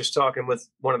fact, I was just talking with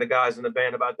one of the guys in the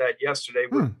band about that yesterday.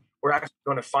 We're actually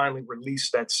going to finally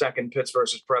release that second Pitts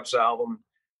versus Preps album.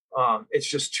 It's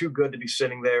just too good to be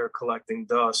sitting there collecting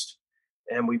dust.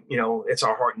 And it's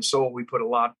our heart and soul. We put a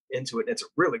lot into it. And it's a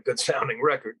really good sounding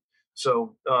record.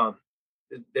 So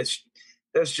there's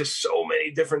just so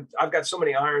many different, I've got so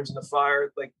many irons in the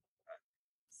fire. Like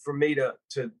for me to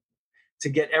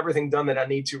get everything done that I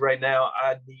need to right now,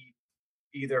 I need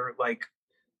either like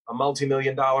a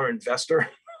multi-million-dollar investor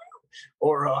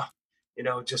or,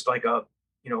 just like a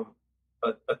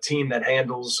team that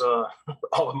handles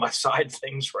all of my side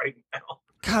things right now.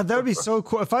 God, that would be so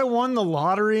cool. If I won the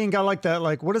lottery and got like that,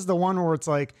 like, what is the one where it's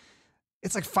like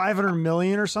 500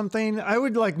 million or something? I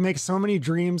would like make so many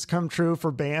dreams come true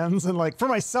for bands and like for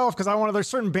myself. Cause there's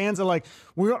certain bands that like,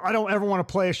 I don't ever want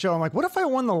to play a show. I'm like, what if I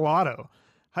won the lotto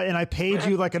and I paid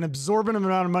you like an absorbent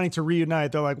amount of money to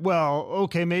reunite? They're like, well,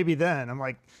 okay, maybe then. I'm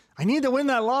like, I need to win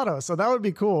that lotto. So that would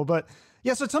be cool. But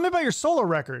yeah. So tell me about your solo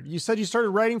record. You said you started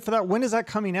writing for that. When is that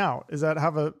coming out? Does that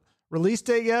have a release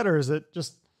date yet? Or is it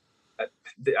just?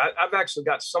 I've actually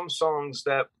got some songs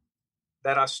that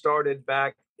I started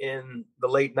back in the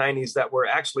late 90s that were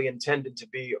actually intended to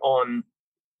be on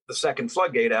the second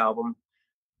Floodgate album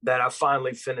that I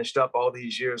finally finished up all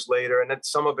these years later. And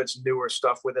some of it's newer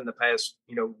stuff within the past,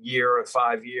 year or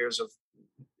 5 years of,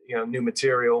 new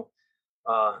material.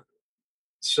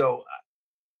 So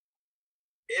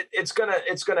it's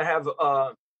gonna have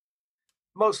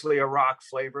mostly a rock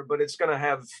flavor, but it's gonna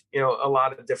have, a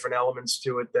lot of different elements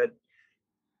to it that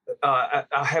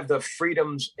I have the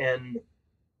freedoms and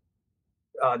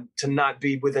to not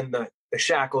be within the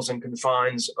shackles and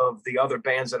confines of the other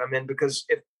bands that I'm in. Because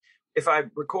if I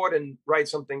record and write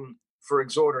something for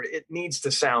Exhorder, it needs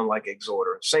to sound like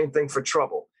Exhorder. Same thing for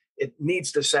Trouble. It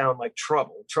needs to sound like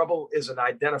Trouble. Trouble is an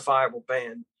identifiable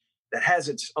band that has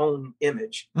its own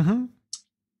image. Mm-hmm.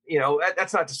 You know,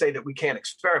 that's not to say that we can't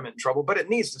experiment in Trouble, but it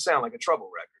needs to sound like a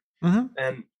Trouble record.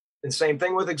 Mm-hmm. And same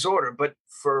thing with Exhorder. But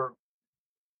for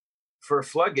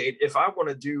Floodgate, if I want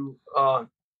to do,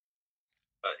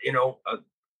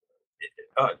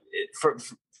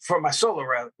 for my solo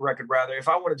record, rather, if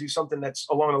I want to do something that's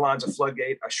along the lines of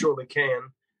Floodgate, I surely can.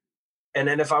 And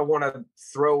then if I want to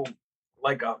throw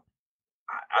like a,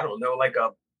 I don't know, like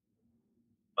a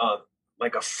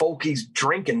folky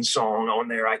drinking song on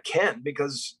there, I can,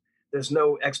 because there's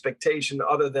no expectation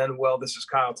other than, well, this is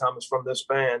Kyle Thomas from this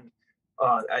band.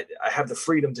 I have the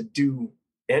freedom to do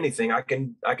anything. I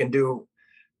can do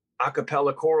a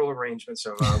cappella choral arrangements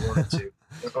if I wanted to.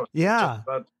 You know, yeah.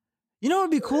 You know what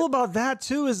would be cool about that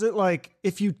too is that, like,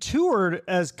 if you toured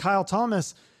as Kyle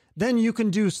Thomas, then you can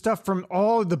do stuff from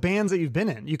all the bands that you've been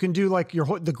in. You can do like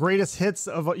the greatest hits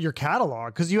of your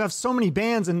catalog, because you have so many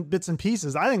bands and bits and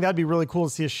pieces. I think that'd be really cool to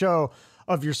see a show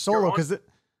of your solo. Because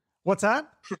what's that?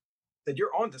 That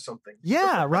you're onto something.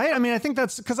 Yeah, right. I mean, I think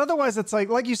that's because otherwise it's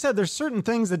like you said, there's certain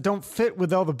things that don't fit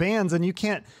with all the bands, and you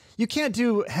can't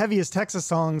do Heavy as Texas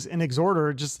songs in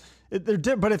Exhorder. Just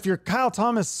but if you're Kyle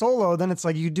Thomas solo, then it's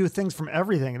like you do things from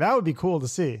everything. That would be cool to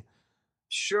see.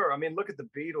 Sure. I mean, look at the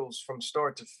Beatles from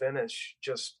start to finish.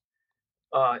 Just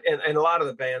and a lot of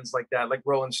the bands like that, like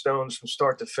Rolling Stones from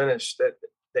start to finish, that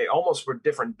they almost were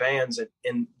different bands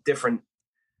in different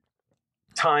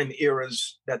time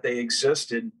eras that they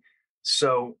existed.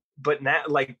 So, but now,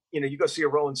 like, you know, you go see a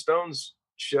Rolling Stones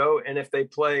show, and if they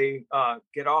play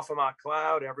Get Off of My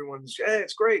Cloud, everyone's, hey,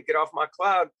 it's great, Get Off My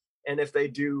Cloud. And if they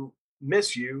do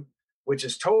Miss You, which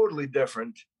is totally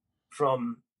different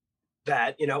from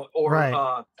that, you know, or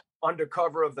right.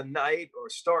 Undercover of the Night or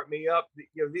Start Me Up,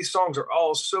 you know, these songs are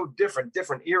all so different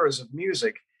eras of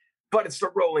music, but it's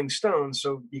the Rolling Stones,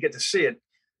 so you get to see it.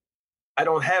 I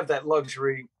don't have that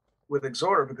luxury with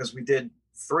Exhorder because we did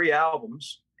 3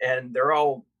 albums, and they're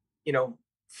all, you know,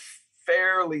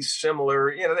 fairly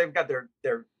similar. You know, they've got their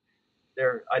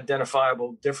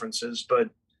identifiable differences, but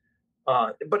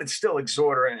it's still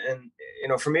Exhorder. And you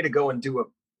know, for me to go and do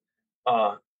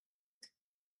a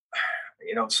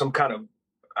you know, some kind of,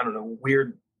 I don't know,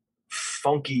 weird,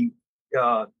 funky,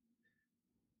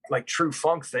 like true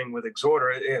funk thing with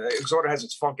Exhorder. Exhorder has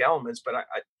its funk elements, but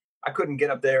I couldn't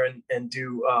get up there and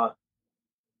do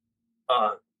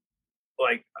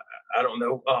like, I don't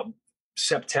know,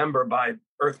 September by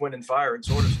Earth, Wind and Fire,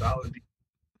 Exhorder style. It'd be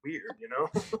weird, you know?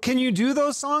 Can you do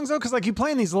those songs though? Cause like you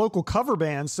play in these local cover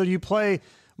bands. So do you play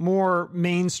more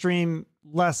mainstream,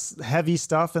 less heavy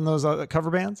stuff in those cover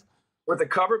bands? With the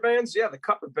cover bands? Yeah, the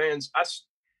cover bands.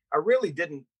 I really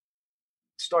didn't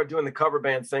start doing the cover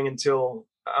band thing until,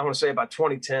 I want to say, about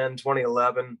 2010,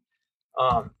 2011.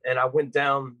 And I went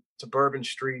down to Bourbon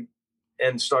Street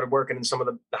and started working in some of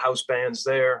the house bands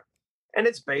there. And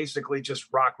it's basically just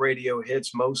rock radio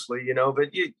hits mostly, you know,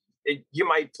 but you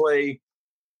might play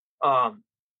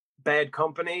Bad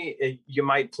Company, you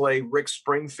might play Rick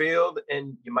Springfield,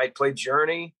 and you might play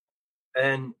Journey,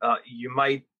 and you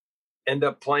might end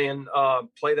up playing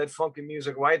Play That Funky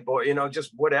Music, White Boy, you know,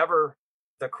 just whatever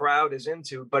the crowd is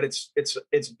into. But it's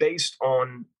based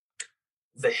on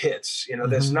the hits, you know.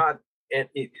 Mm-hmm. There's not, and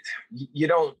you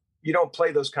don't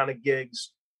play those kind of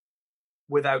gigs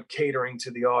without catering to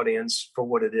the audience for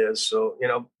what it is. So, you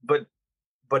know, but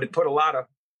it put a lot of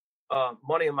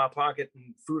money in my pocket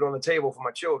and food on the table for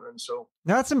my children. So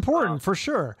that's important for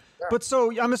sure. Yeah. But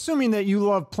so I'm assuming that you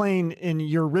love playing in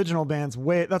your original bands.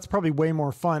 That's probably way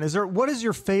more fun. What is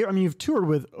your favorite? I mean, you've toured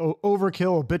with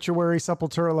Overkill, Obituary,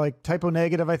 Sepultura, like Typo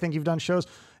Negative. I think you've done shows.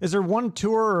 Is there one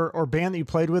tour or band that you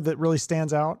played with that really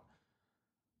stands out?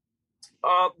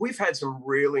 We've had some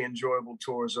really enjoyable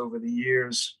tours over the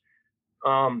years.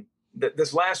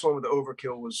 This last one with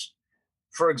Overkill was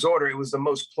for Exhorder. It was the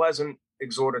most pleasant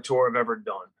Exhorder tour I've ever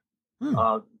done.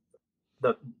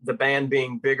 The band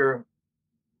being bigger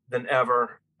than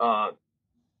ever, the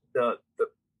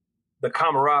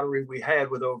camaraderie we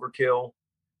had with Overkill,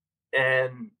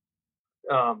 and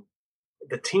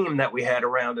the team that we had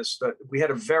around us. That we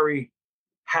had a very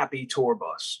happy tour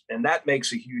bus, and that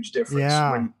makes a huge difference.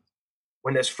 Yeah.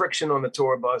 When there's friction on the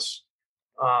tour bus,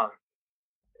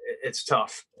 it's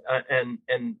tough.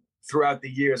 And throughout the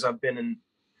years, I've been in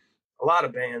a lot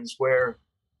of bands where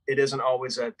it isn't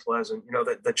always that pleasant. You know,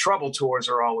 the Trouble tours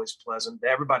are always pleasant.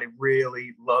 Everybody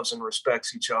really loves and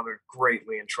respects each other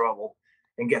greatly in Trouble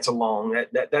and gets along.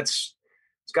 It's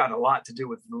got a lot to do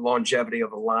with the longevity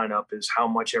of a lineup, is how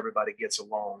much everybody gets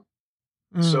along.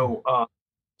 Mm.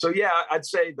 So yeah, I'd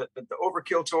say that the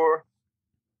Overkill tour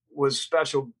was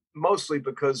special mostly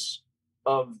because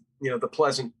of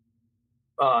the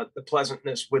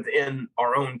pleasantness within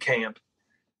our own camp,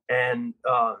 and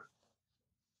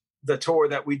the tour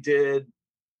that we did,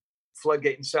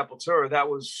 Floodgate and Sepultura, that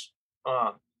was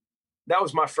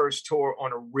my first tour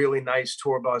on a really nice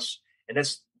tour bus, and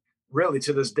it's really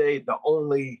to this day the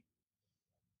only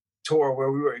tour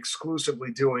where we were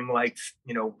exclusively doing like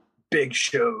big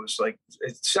shows. Like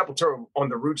Sepultura on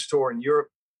the Roots tour in Europe,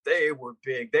 they were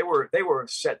big. They were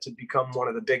set to become one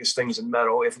of the biggest things in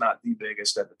metal, if not the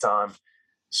biggest at the time.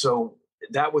 So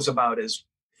that was about as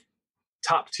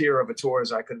top tier of a tour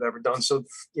as I could have ever done. So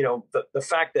the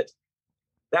fact that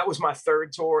that was my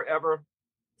third tour ever,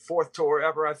 fourth tour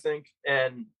ever, I think,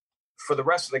 and for the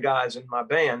rest of the guys in my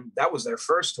band, that was their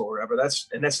first tour ever. That's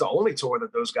the only tour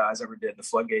that those guys ever did, the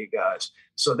Floodgate guys.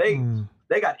 So they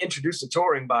got introduced to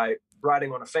touring by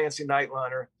riding on a fancy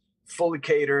nightliner, fully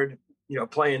catered,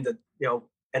 playing to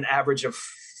an average of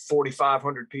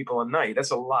 4,500 people a night.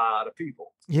 That's a lot of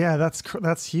people. Yeah,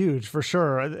 that's huge for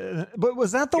sure. But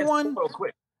was that the one?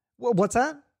 Quick. What's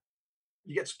that?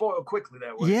 You get spoiled quickly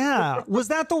that way. Yeah. Was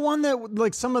that the one that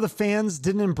like some of the fans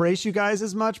didn't embrace you guys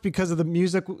as much because of the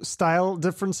music style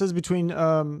differences between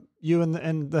you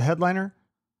and the headliner?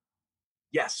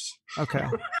 Yes. Okay.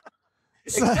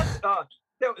 Except,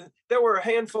 there were a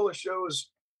handful of shows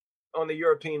on the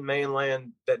European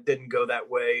mainland that didn't go that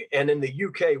way. And in the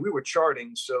UK, we were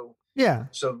charting. So yeah.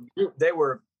 So they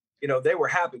were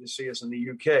happy to see us in the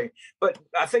UK. But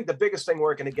I think the biggest thing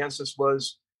working against us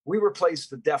was we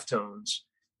replaced the Deftones,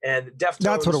 and Deftones.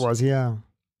 That's what it was. Yeah.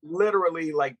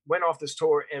 Literally like went off this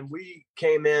tour, and we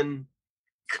came in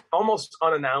almost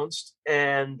unannounced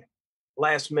and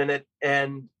last minute,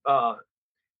 and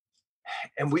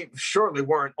we surely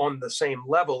weren't on the same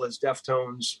level as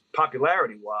Deftones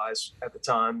popularity wise at the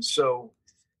time. So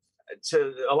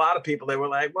to a lot of people, they were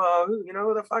like, well, who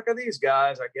the fuck are these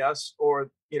guys, I guess.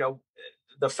 Or,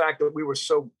 the fact that we were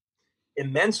so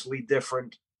immensely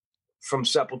different from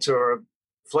Sepultura.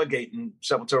 Floodgate and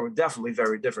Sepultura were definitely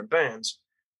very different bands.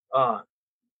 And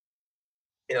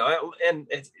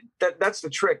that's the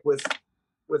trick with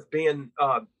being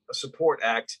a support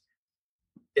act.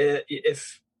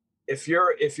 If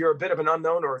you're a bit of an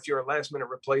unknown, or if you're a last minute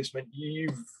replacement,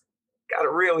 you've got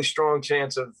a really strong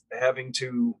chance of having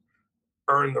to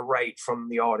earn the right from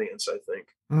the audience, I think.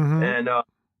 Mm-hmm.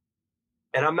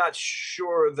 And I'm not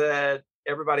sure that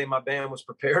everybody in my band was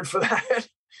prepared for that.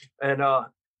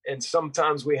 And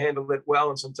sometimes we handled it well,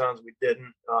 and sometimes we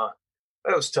didn't.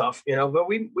 That was tough, but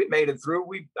we made it through.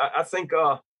 I think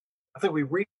we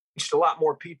reached a lot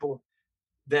more people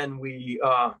than we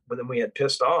had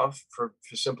pissed off for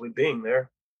simply being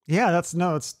there. Yeah,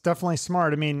 it's definitely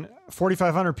smart. I mean,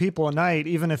 4,500 people a night,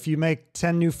 even if you make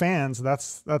 10 new fans,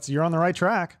 that's you're on the right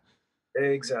track.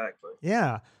 Exactly.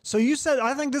 Yeah. So you said,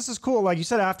 I think this is cool. Like you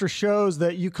said, after shows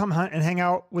that you come and hang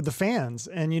out with the fans,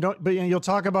 and you'll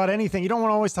talk about anything. You don't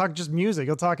want to always talk just music.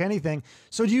 You'll talk anything.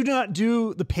 So do you not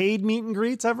do the paid meet and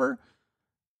greets ever?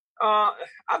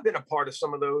 I've been a part of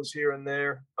some of those here and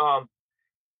there.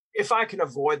 If I can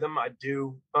avoid them, I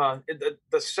do.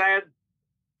 The sad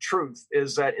truth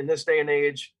is that in this day and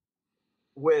age,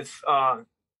 with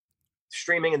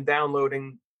streaming and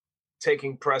downloading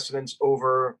taking precedence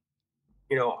over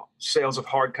sales of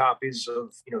hard copies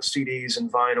of CDs and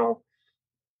vinyl,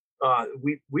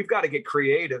 we've got to get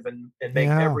creative and make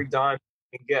every dime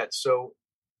we can get. So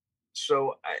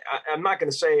I'm not going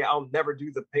to say I'll never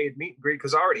do the paid meet and greet,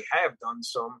 because I already have done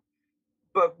some,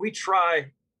 but we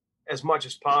try as much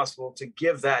as possible to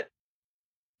give that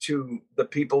to the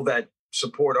people that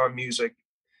support our music.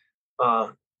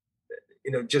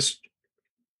 Just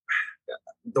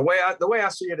the way I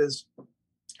see it is,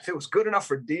 if it was good enough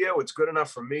for Dio, it's good enough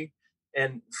for me.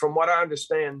 And from what I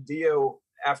understand, Dio,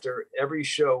 after every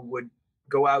show, would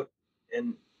go out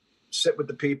and sit with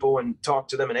the people and talk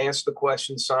to them and answer the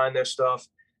questions, sign their stuff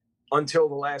until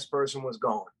the last person was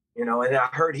gone. And I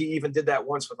heard he even did that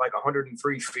once with like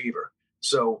 103 fever.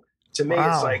 So to me,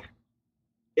 It's like,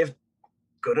 if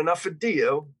good enough for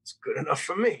Dio, it's good enough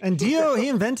for me. And Dio, he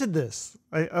invented this.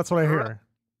 That's what I hear.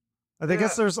 I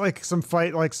guess there's like some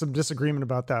disagreement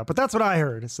about that, but that's what I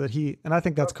heard, is that and I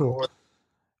think that's cool.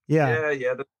 Yeah.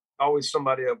 Yeah. There's always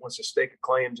somebody that wants to stake a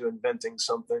claim to inventing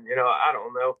something. I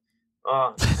don't know.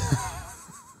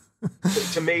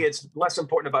 To me, it's less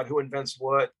important about who invents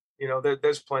what.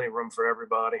 There's plenty of room for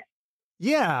everybody.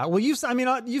 Yeah. Well, you've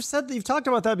said that you've talked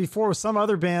about that before with some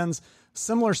other bands.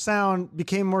 Similar sound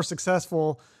became more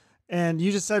successful, and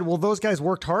you just said, well, those guys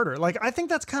worked harder. Like, I think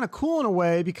that's kind of cool in a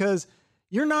way, because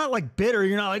you're not like bitter.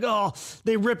 You're not like, oh,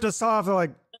 they ripped us off. They're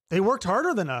like, they worked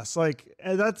harder than us. Like,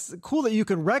 that's cool that you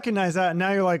can recognize that. And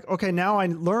now you're like, okay, now I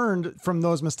learned from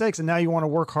those mistakes and now you want to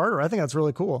work harder. I think that's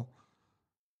really cool.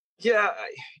 Yeah.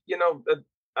 You know,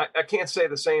 I can't say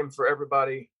the same for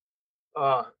everybody.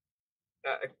 I,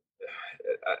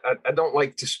 I don't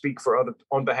like to speak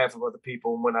on behalf of other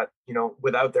people when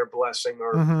without their blessing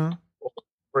or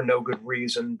for no good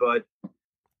reason, but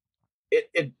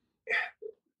it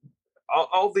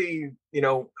all the,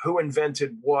 who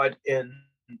invented what, and,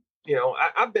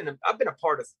 I've been a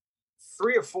part of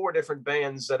 3 or 4 different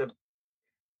bands that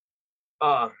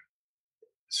have,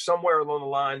 somewhere along the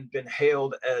line been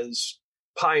hailed as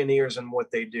pioneers in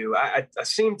what they do. I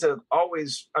seem to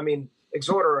always,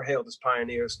 Exhorder are hailed as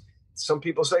pioneers. Some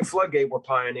people say Floodgate were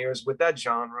pioneers with that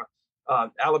genre.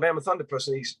 Alabama Thunder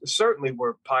Pussy certainly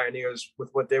were pioneers with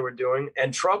what they were doing,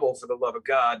 and Trouble, for the love of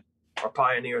God, are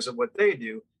pioneers of what they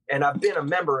do. And I've been a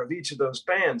member of each of those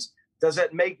bands. Does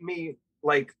that make me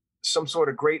like some sort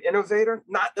of great innovator?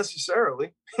 Not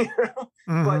necessarily,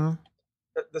 but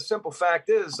the simple fact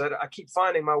is that I keep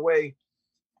finding my way,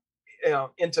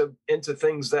 into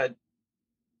things that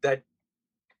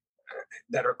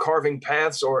are carving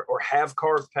paths or have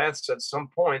carved paths at some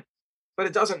point. But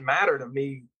it doesn't matter to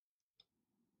me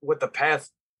what the path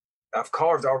I've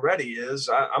carved already is.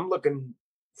 I'm looking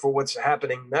for what's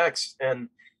happening next, and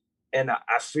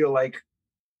I feel like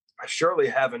I surely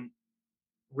haven't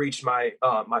reached my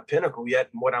pinnacle yet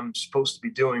in what I'm supposed to be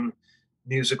doing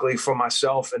musically for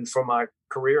myself and for my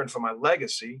career and for my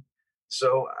legacy.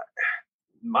 So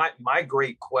my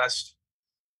great quest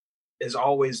is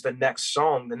always the next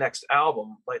song, the next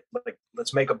album. Like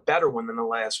let's make a better one than the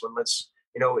last one. Let's,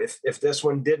 if this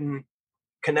one didn't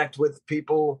connect with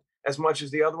people as much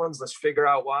as the other ones, let's figure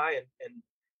out why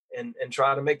and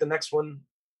try to make the next one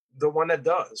the one that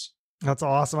does. That's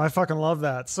awesome. I fucking love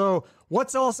that. So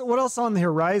what else on the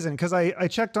horizon? Cause I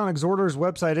checked on Exhorder's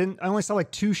website and I only saw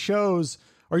like 2 shows.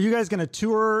 Are you guys going to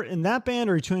tour in that band,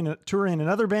 or are you touring in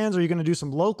other bands? Are you going to do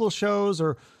some local shows,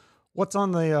 or what's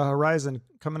on the horizon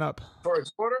coming up? For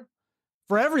Exhorder?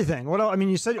 For everything. What else? I mean,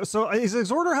 you said, so is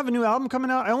Exhorder have a new album coming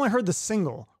out? I only heard the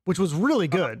single, which was really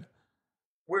good.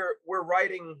 We're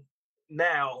writing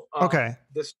now. Okay.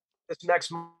 This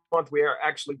next month, we are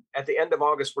actually at the end of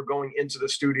August, we're going into the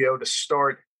studio to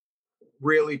start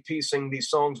really piecing these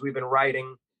songs we've been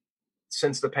writing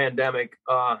since the pandemic.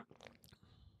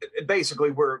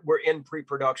 Basically, we're in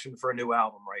pre-production for a new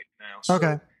album right now. So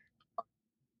okay.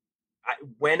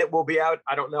 When it will be out,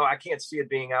 I don't know. I can't see it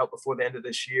being out before the end of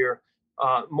this year.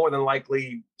 More than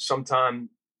likely, sometime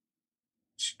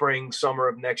spring, summer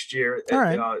of next year. All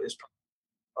right. Is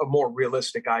a more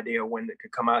realistic idea when it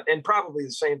could come out, and probably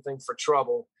the same thing for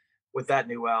Trouble with that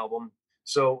new album.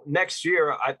 So next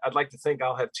year, I'd like to think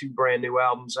I'll have 2 brand new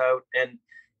albums out,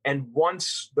 and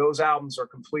once those albums are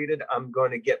completed, I'm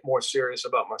going to get more serious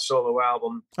about my solo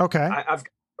album. Okay.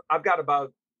 I've got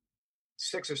about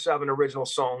 6 or 7 original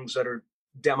songs that are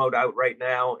demoed out right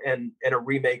now, and a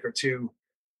remake or 2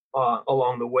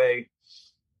 along the way.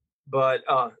 But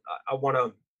I want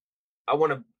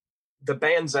to, the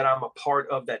bands that I'm a part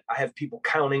of that I have people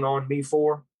counting on me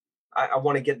for, I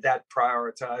want to get that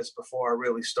prioritized before I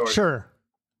really start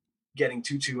getting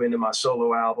too into my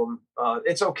solo album.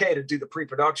 It's okay to do the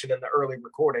pre-production and the early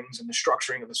recordings and the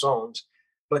structuring of the songs,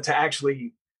 but to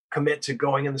actually commit to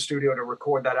going in the studio to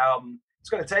record that album, it's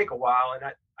going to take a while,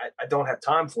 and I don't have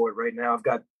time for it right now. I've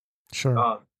got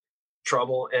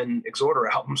Trouble and Exhorder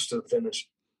albums to finish.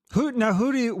 Who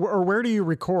do you, or where do you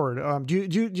record? Do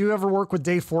you ever work with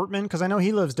Dave Fortman? Cause I know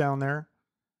he lives down there.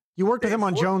 You worked with him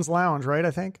on Jones Lounge, right?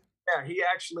 I think. Yeah. He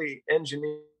actually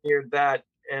engineered that.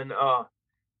 And,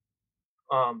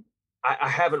 I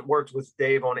haven't worked with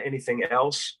Dave on anything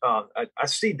else. I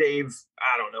see Dave,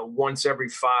 I don't know, once every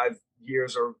 5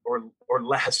 years or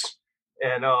less.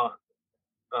 And,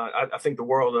 I think the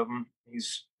world of him.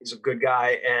 He's a good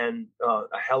guy and a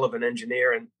hell of an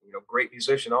engineer, and great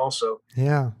musician also.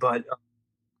 Yeah. But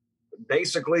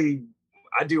basically,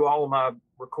 I do all of my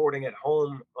recording at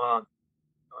home.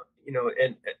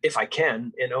 And if I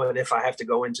can, and if I have to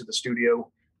go into the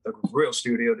studio, the real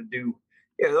studio to do,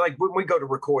 like when we go to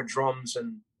record drums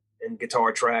and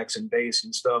guitar tracks and bass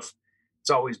and stuff, it's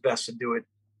always best to do it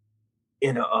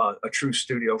in a true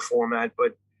studio format.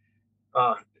 But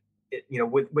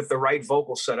with the right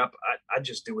vocal setup, I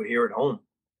just do it here at home.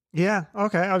 Yeah.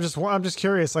 Okay. I'm just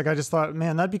curious. Like, I just thought,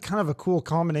 man, that'd be kind of a cool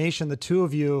combination. The 2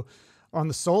 of you on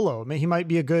the solo. I mean, he might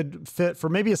be a good fit for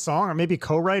maybe a song or maybe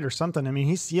co-write or something. I mean,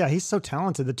 he's so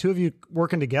talented. The 2 of you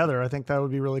working together, I think that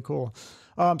would be really cool.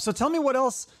 So tell me what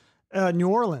else New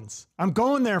Orleans. I'm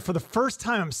going there for the first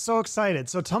time. I'm so excited.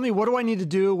 So tell me, what do I need to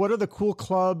do? What are the cool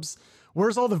clubs?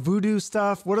 Where's all the voodoo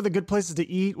stuff? What are the good places to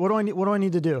eat? What do I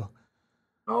need to do?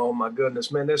 Oh my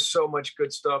goodness, man! There's so much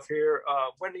good stuff here.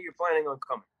 When are you planning on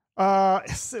coming? Well,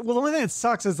 the only thing that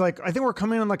sucks is like, I think we're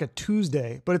coming on like a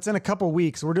Tuesday, but it's in a couple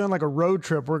weeks. We're doing like a road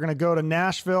trip. We're going to go to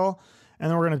Nashville and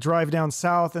then we're going to drive down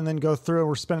south and then go through.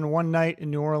 We're spending one night in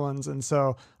New Orleans. And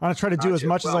so I'm going to try to do as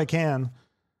much as I can.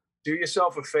 Do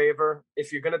yourself a favor.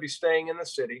 If you're going to be staying in the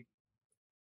city,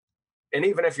 and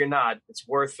even if you're not, it's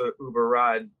worth the Uber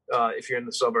ride if you're in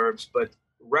the suburbs. But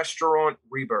Restaurant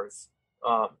Rebirth,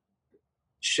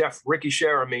 Chef Ricky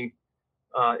Sheremy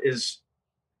is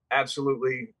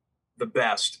absolutely the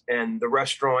best, and the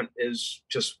restaurant is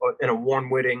just an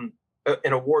award-winning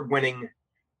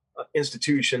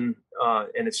institution,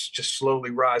 and it's just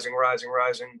slowly rising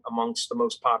amongst the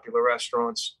most popular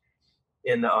restaurants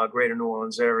in the greater New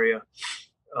Orleans area.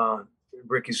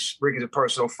 Ricky's a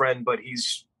personal friend, but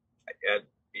he's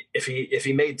if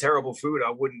he made terrible food,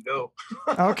 I wouldn't go.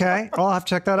 Okay, I'll have to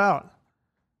check that out.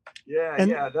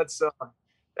 Yeah, that's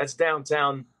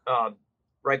downtown,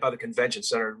 right by the convention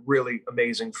center. Really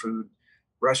amazing food.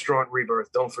 Restaurant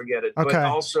Rebirth, don't forget it. Okay. But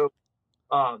also,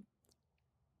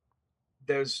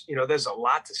 there's a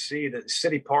lot to see. The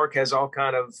City Park has all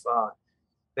kind of.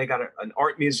 They got an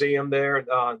art museum there,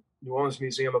 New Orleans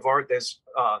Museum of Art. There's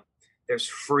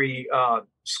free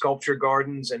sculpture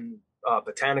gardens and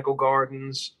botanical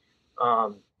gardens.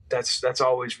 That's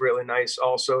always really nice.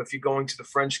 Also, if you're going to the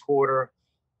French Quarter,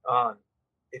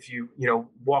 if you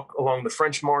walk along the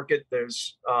French Market,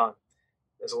 there's a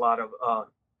lot of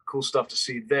cool stuff to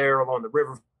see there along the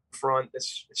riverfront.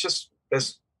 It's just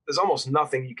there's almost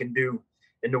nothing you can do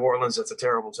in New Orleans that's a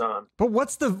terrible time. But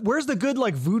where's the good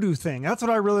like voodoo thing? That's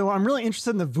what I really want. I'm really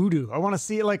interested in the voodoo. I want to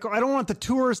see it. Like, I don't want the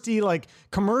touristy like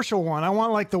commercial one. I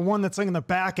want like the one that's like in the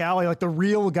back alley, like the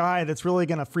real guy that's really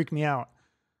gonna freak me out.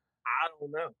 I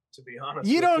don't know, to be honest.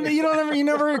 You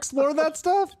never explore that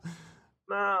stuff?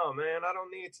 No, man, I don't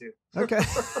need to. Okay.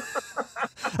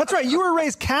 That's right. You were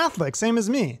raised Catholic, same as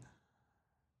me.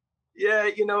 Yeah,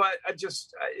 I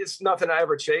just, it's nothing I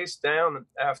ever chased down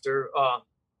after.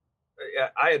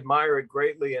 I admire it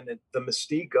greatly, and the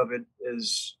mystique of it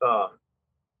is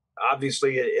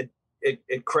obviously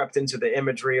it crept into the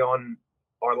imagery on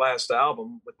our last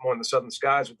album with More in the Southern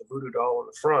Skies with the voodoo doll on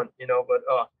the front, But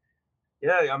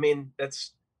yeah, I mean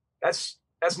that's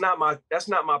not my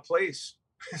place.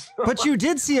 But you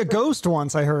did see a ghost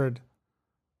once, I heard.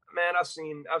 Man, I've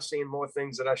seen more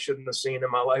things that I shouldn't have seen in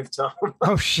my lifetime.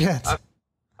 Oh shit!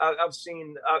 I've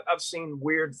seen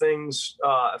weird things.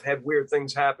 I've had weird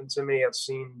things happen to me. I've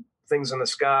seen things in the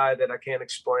sky that I can't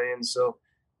explain. So,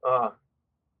 I'm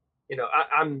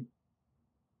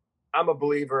a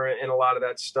believer in a lot of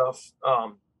that stuff.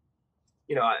 I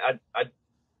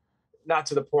not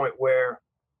to the point where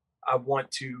I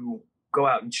want to go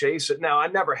out and chase it. Now, I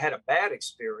never had a bad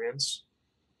experience,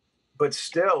 but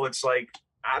still, it's like,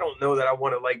 I don't know that I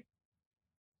want to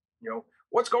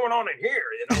what's going on in here?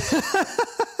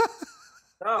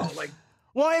 No, like.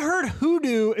 Well, I heard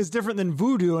hoodoo is different than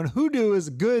voodoo, and hoodoo is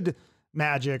good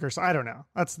magic, or so. I don't know.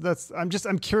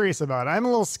 I'm curious about it. I'm a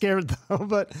little scared though,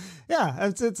 but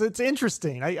yeah, it's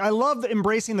interesting. I love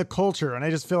embracing the culture, and I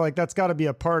just feel like that's got to be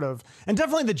a part of, and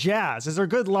definitely the jazz. Is there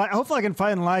good hopefully I can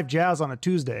find live jazz on a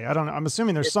Tuesday. I don't know. I'm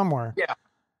assuming there's somewhere. Yeah.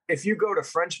 If you go to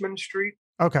Frenchman Street,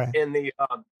 okay, in the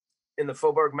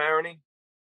Faubourg Marigny,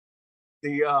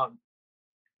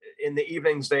 in the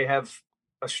evenings they have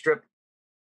a strip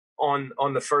on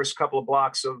the first couple of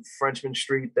blocks of Frenchman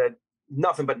Street that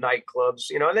nothing but nightclubs,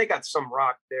 and they got some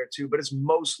rock there too, but it's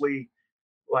mostly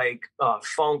like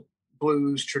funk,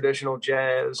 blues, traditional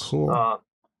jazz, cool.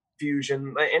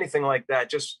 Fusion, anything like that.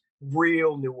 Just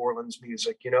real New Orleans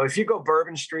music. If you go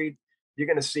Bourbon Street, you're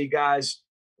going to see guys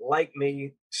like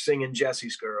me singing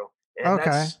Jesse's Girl. And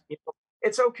okay. That's,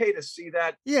 it's okay to see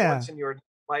that once in your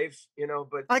life,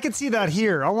 but I can see that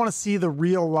here. I want to see the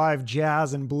real live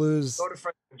jazz and blues. Go to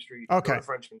Frenchman Street. Okay. Go to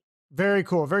Frenchman. Very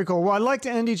cool. Very cool. Well, I'd like to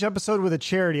end each episode with a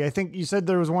charity. I think you said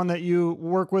there was one that you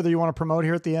work with or you want to promote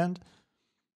here at the end.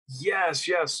 Yes.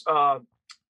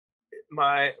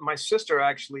 My sister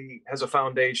actually has a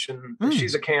foundation.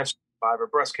 She's a cancer survivor,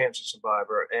 breast cancer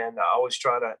survivor. And I always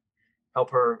try to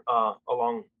help her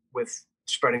along with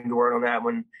spreading the word on that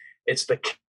one. It's the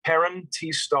Karen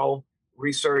T. Stull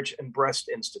Research and Breast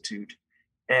Institute.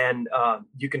 And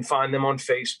you can find them on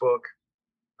Facebook.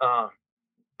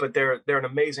 But they're an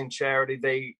amazing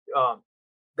charity.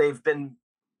 They've been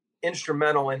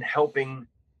instrumental in helping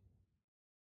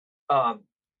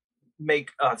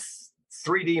make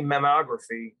 3D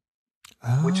mammography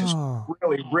which is Oh,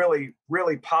 really, really,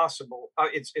 really possible.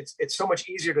 It's so much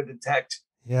easier to detect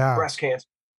yeah. breast cancer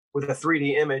with a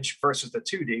 3D image versus the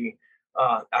 2D.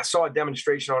 I saw a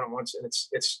demonstration on it once, and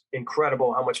it's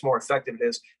incredible how much more effective it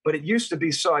is. But it used to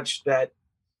be such that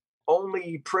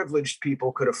only privileged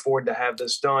people could afford to have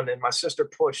this done, and my sister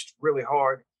pushed really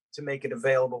hard to make it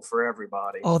available for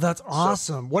everybody. Oh, that's So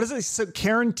awesome. What is it? So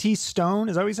Karen T. Stone,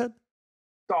 is that what you said?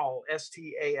 Stall,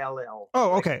 Stall, Oh,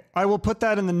 like okay. I will put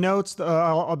that in the notes.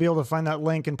 I'll be able to find that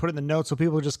link and put it in the notes so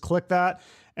people just click that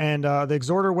and the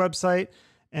Exhorder website.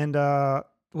 And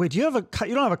wait, do you have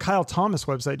you don't have a Kyle Thomas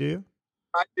website, do you?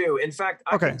 I do. In fact,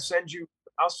 Okay.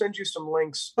 I'll send you some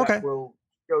links that Okay. will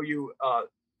show you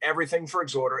everything for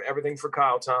Exhorder, everything for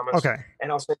Kyle Thomas, Okay.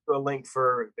 and I'll send you a link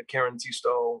for the Karen T.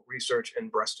 Stoll Research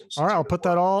and Breast All right. Institute I'll as put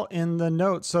that well. all in the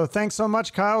notes. So thanks so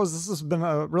much, Kyle. This has been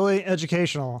really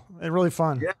educational and really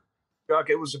fun. Yeah,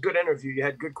 Chuck, it was a good interview. You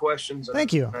had good questions, and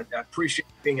Thank you. I appreciate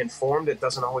being informed. It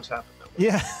doesn't always happen that way.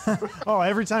 Yeah. Oh,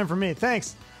 every time for me.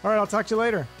 Thanks. All right. I'll talk to you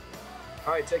later.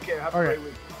 All right, take care. Have a All great right.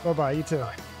 week. Bye-bye. You too.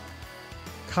 Bye.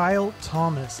 Kyle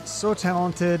Thomas, so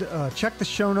talented. Check the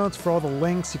show notes for all the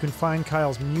links. You can find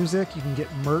Kyle's music. You can get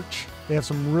merch. They have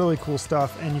some really cool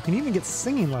stuff. And you can even get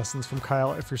singing lessons from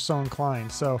Kyle if you're so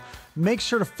inclined. So make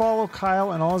sure to follow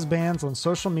Kyle and all his bands on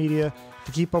social media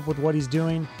to keep up with what he's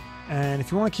doing. And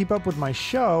if you want to keep up with my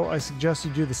show, I suggest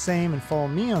you do the same and follow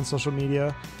me on social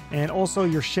media. And also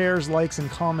your shares, likes, and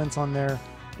comments on there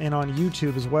and on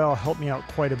YouTube as well help me out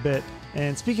quite a bit.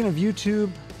 And speaking of YouTube,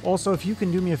 also, if you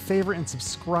can do me a favor and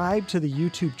subscribe to the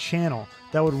YouTube channel,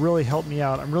 that would really help me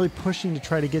out. I'm really pushing to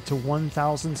try to get to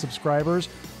 1,000 subscribers.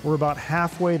 We're about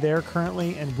halfway there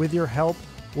currently, and with your help,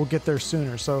 we'll get there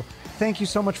sooner. So thank you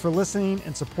so much for listening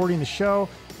and supporting the show.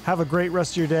 Have a great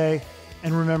rest of your day,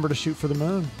 and remember to shoot for the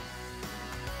moon.